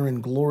bring honor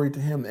and glory to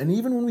him. And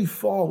even when we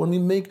fall, when we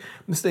make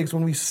mistakes,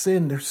 when we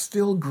sin, there's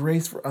still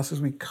grace for us as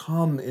we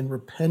come in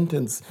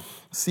repentance,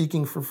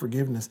 seeking for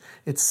forgiveness.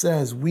 It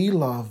says we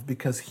love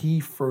because he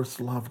first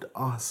loved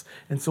us.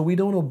 And so we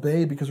don't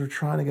obey because we're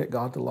trying to get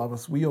God to love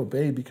us. We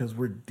obey because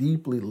we're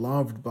deeply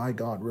loved by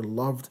God. We're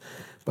loved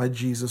by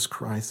Jesus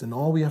Christ. And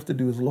all we have to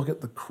do is look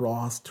at the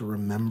cross to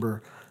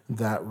remember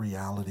that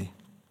reality.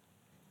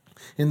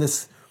 In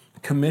this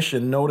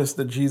commission, notice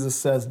that Jesus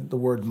says the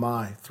word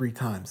my 3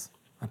 times.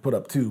 I put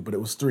up 2, but it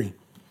was 3.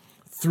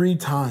 3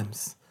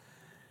 times.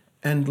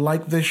 And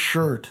like this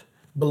shirt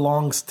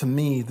belongs to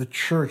me, the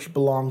church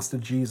belongs to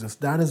Jesus.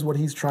 That is what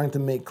he's trying to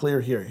make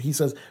clear here. He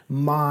says,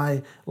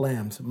 my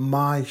lambs,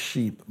 my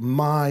sheep,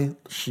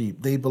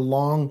 they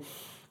belong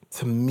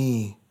to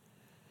me.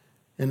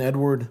 And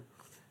Edward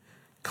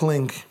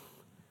Klink,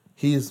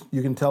 you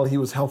can tell he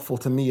was helpful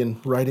to me in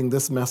writing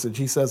this message.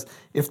 He says,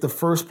 if the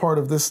first part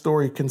of this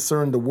story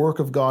concerned the work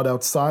of God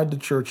outside the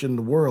church in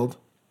the world,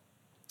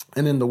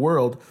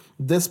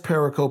 this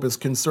pericope is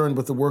concerned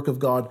with the work of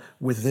God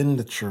within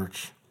the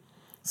church.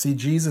 See,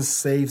 Jesus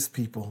saves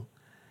people,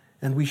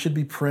 and we should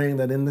be praying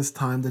that in this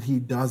time that he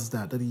does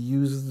that he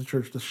uses the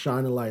church to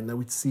shine a light, and that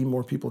we'd see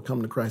more people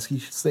come to Christ. He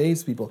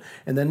saves people,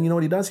 and then you know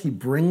what he does? He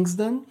brings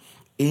them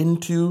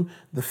into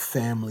the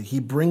family. He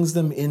brings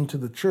them into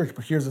the church.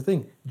 But here's the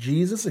thing.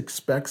 Jesus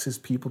expects his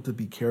people to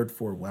be cared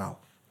for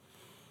well.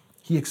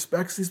 He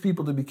expects these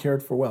people to be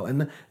cared for well.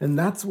 And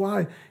that's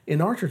why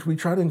in our church, we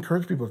try to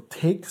encourage people to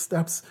take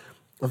steps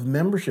of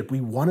membership.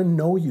 We want to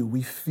know you.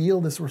 We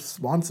feel this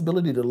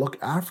responsibility to look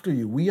after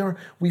you.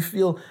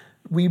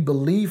 We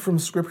believe from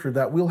Scripture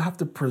that we'll have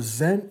to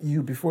present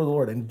you before the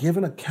Lord and give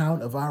an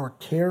account of our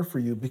care for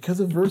you because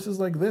of verses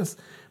like this,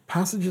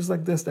 passages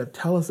like this that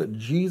tell us that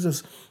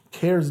Jesus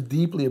cares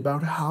deeply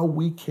about how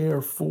we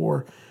care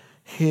for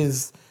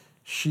his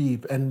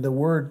sheep. And the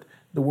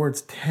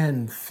words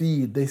tend,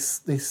 feed, they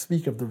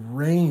speak of the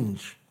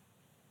range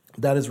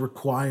that is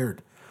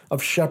required,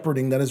 of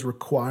shepherding that is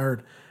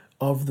required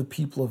of the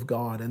people of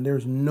God. And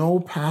there's no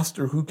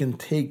pastor who can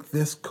take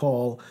this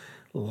call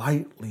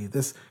lightly,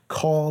 this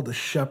call to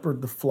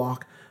shepherd the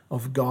flock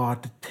of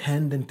God, to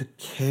tend and to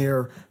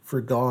care for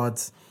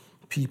God's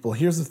people.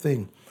 Here's the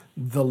thing.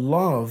 The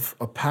love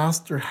a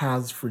pastor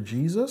has for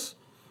Jesus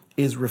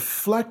is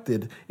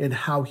reflected in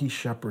how he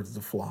shepherds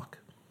the flock.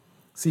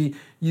 See,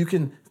 you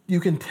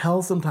can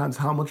tell sometimes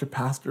how much a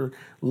pastor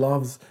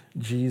loves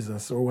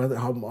Jesus or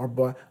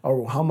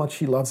how much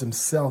he loves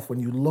himself when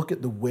you look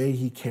at the way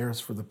he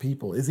cares for the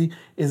people. Is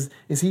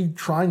he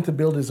trying to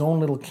build his own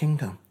little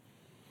kingdom?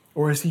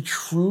 Or is he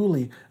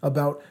truly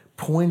about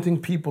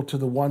pointing people to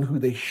the one who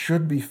they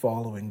should be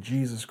following,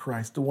 Jesus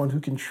Christ, the one who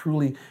can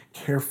truly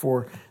care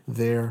for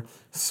their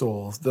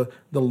souls? The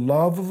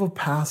love of a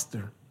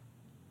pastor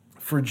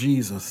for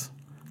Jesus,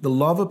 the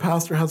love a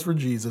pastor has for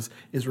Jesus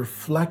is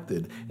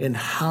reflected in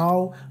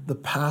how the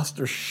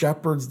pastor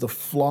shepherds the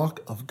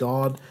flock of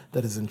God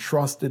that is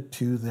entrusted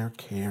to their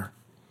care.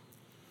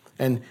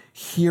 And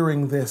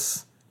hearing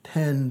this,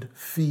 tend,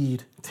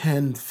 feed,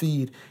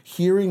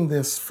 hearing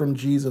this from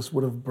Jesus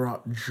would have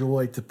brought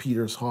joy to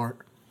Peter's heart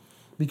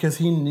because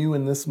he knew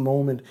in this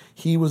moment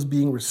he was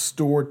being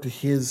restored to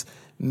his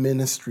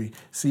ministry.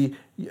 See,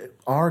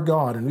 our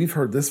God, and we've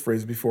heard this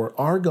phrase before,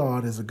 our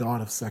God is a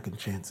God of second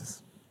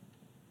chances.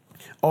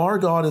 Our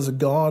God is a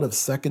God of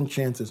second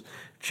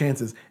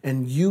chances.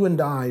 And you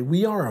and I,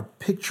 we are a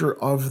picture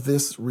of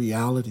this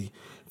reality.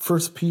 1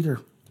 Peter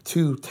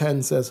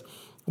 2:10 says,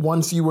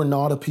 once you were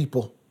not a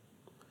people,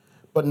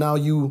 but now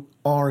you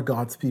are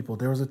God's people.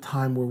 There was a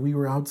time where we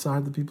were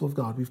outside the people of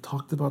God. We've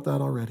talked about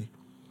that already.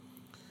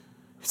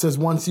 He says,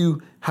 once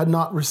you had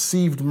not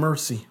received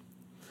mercy,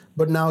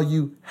 but now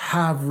you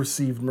have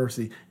received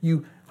mercy.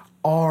 You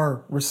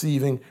are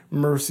receiving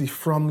mercy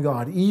from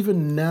God.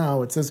 Even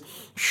now, it says,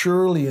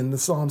 surely in the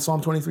Psalm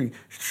 23,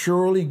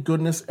 surely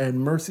goodness and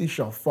mercy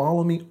shall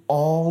follow me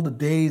all the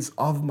days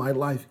of my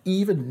life.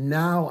 Even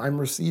now, I'm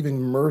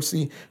receiving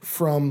mercy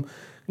from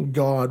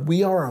God.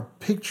 We are a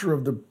picture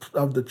of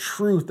the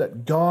truth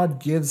that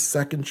God gives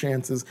second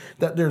chances,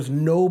 that there's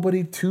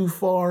nobody too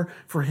far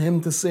for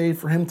him to save,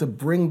 for him to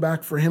bring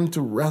back, for him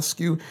to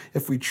rescue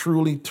if we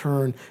truly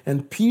turn.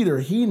 And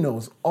Peter, he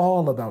knows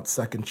all about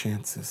second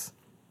chances.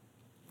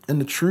 And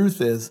the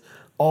truth is,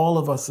 all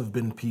of us have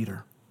been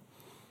Peter.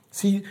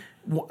 See,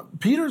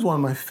 Peter's one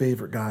of my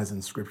favorite guys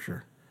in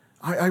Scripture.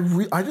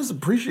 I just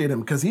appreciate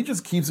him because he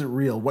just keeps it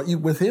real.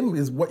 With him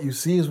is what you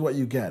see is what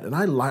you get. And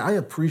I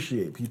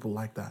appreciate people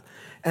like that.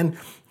 And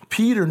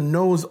Peter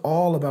knows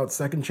all about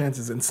second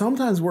chances. And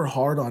sometimes we're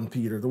hard on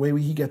Peter, the way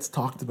he gets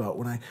talked about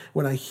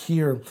when I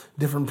hear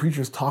different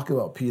preachers talk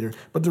about Peter.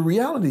 But the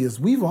reality is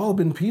we've all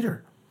been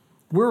Peter.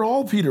 We're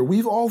all Peter.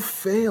 We've all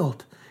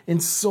failed in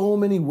so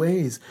many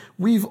ways.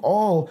 We've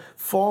all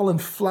fallen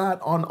flat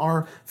on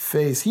our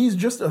face. He's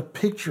just a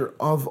picture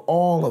of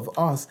all of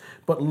us.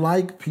 But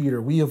like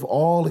Peter, we have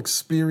all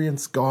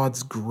experienced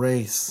God's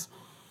grace.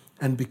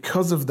 And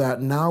because of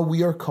that, now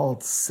we are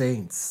called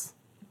saints.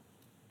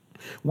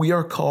 We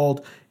are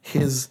called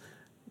his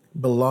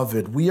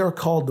beloved. We are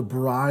called the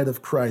bride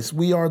of Christ.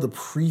 We are the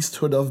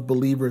priesthood of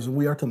believers, and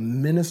we are to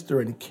minister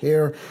and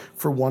care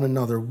for one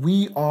another.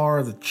 We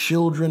are the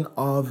children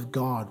of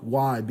God.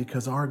 Why?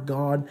 Because our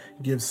God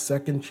gives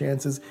second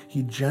chances.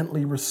 He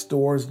gently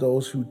restores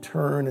those who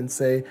turn and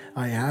say,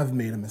 I have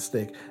made a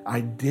mistake.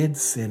 I did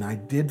sin. I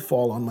did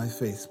fall on my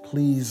face.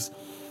 Please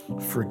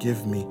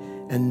forgive me.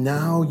 And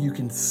now you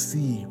can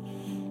see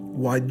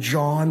why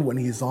John, when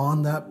he's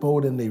on that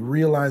boat and they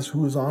realize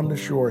who's on the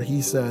shore,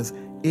 he says,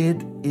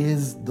 it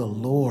is the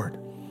Lord.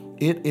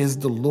 It is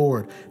the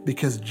Lord.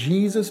 Because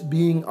Jesus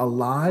being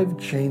alive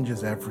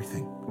changes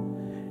everything.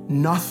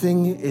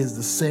 Nothing is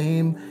the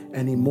same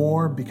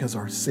anymore because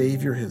our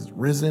Savior has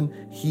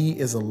risen. He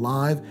is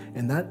alive,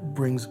 and that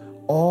brings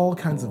all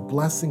kinds of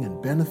blessing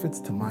and benefits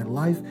to my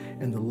life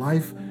and the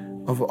life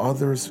of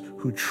others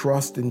who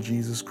trust in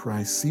Jesus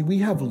Christ. See, we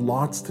have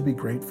lots to be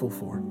grateful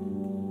for.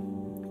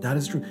 That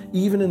is true.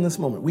 Even in this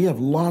moment, we have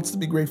lots to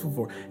be grateful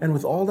for. And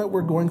with all that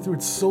we're going through,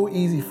 it's so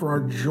easy for our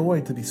joy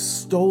to be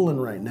stolen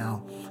right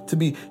now, to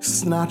be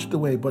snatched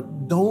away.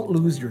 But don't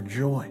lose your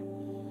joy.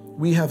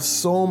 We have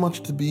so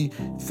much to be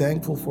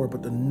thankful for.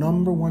 But the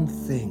number one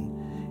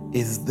thing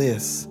is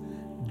this: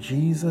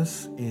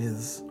 Jesus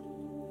is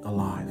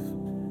alive.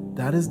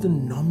 That is the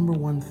number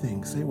one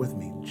thing. Say it with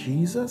me.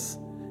 Jesus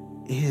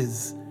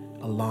is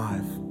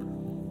alive.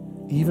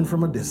 Even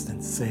from a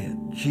distance, say it.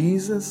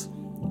 Jesus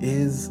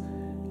is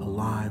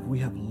alive. We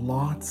have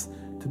lots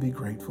to be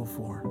grateful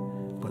for,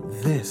 but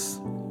this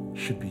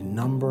should be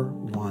number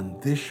one.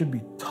 This should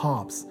be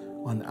tops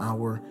on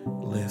our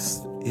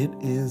list. It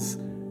is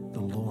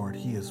the Lord.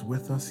 He is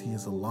with us. He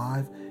is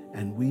alive,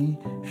 and we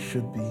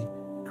should be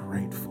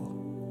grateful.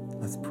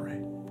 Let's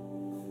pray.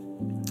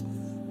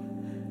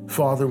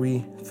 Father,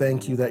 we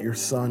thank you that your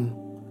Son,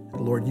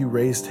 Lord, you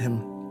raised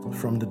him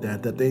from the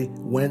dead, that they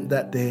went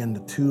that day and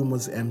the tomb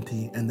was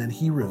empty, and then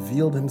he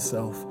revealed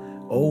himself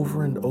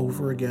over and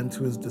over again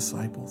to his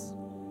disciples.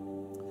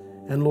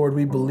 And Lord,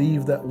 we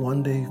believe that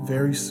one day,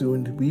 very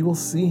soon, we will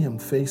see him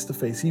face to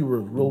face. He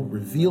will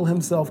reveal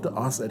himself to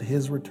us at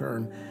his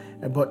return.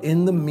 But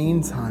in the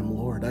meantime,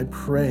 Lord, I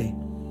pray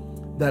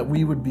that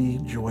we would be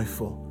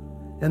joyful.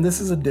 And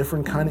this is a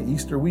different kind of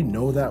Easter. We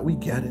know that. We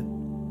get it.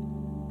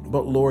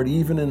 But Lord,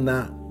 even in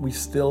that, we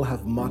still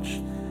have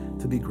much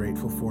to be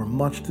grateful for,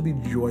 much to be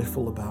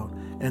joyful about.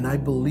 And I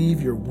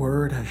believe your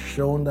word has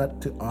shown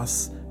that to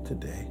us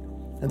today.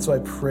 And so I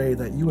pray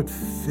that you would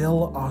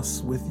fill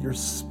us with your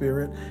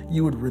Spirit.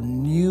 You would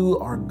renew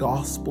our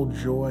gospel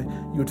joy.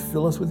 You would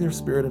fill us with your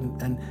Spirit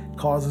and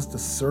cause us to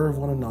serve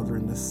one another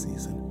in this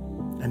season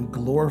and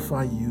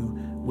glorify you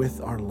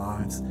with our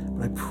lives.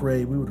 But I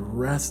pray we would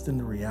rest in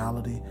the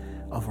reality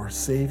of our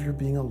Savior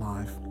being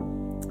alive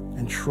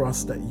and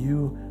trust that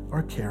you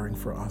are caring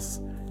for us,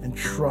 and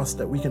trust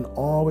that we can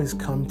always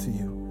come to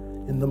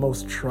you in the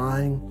most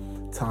trying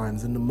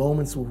times. In the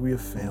moments where we have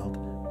failed,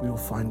 we will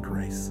find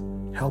grace.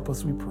 Help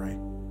us, we pray.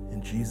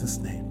 In Jesus'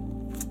 name,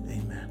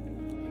 amen.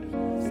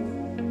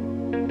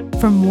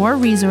 For more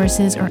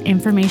resources or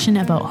information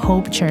about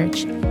Hope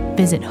Church,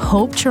 visit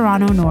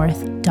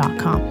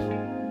hopetorontonorth.com.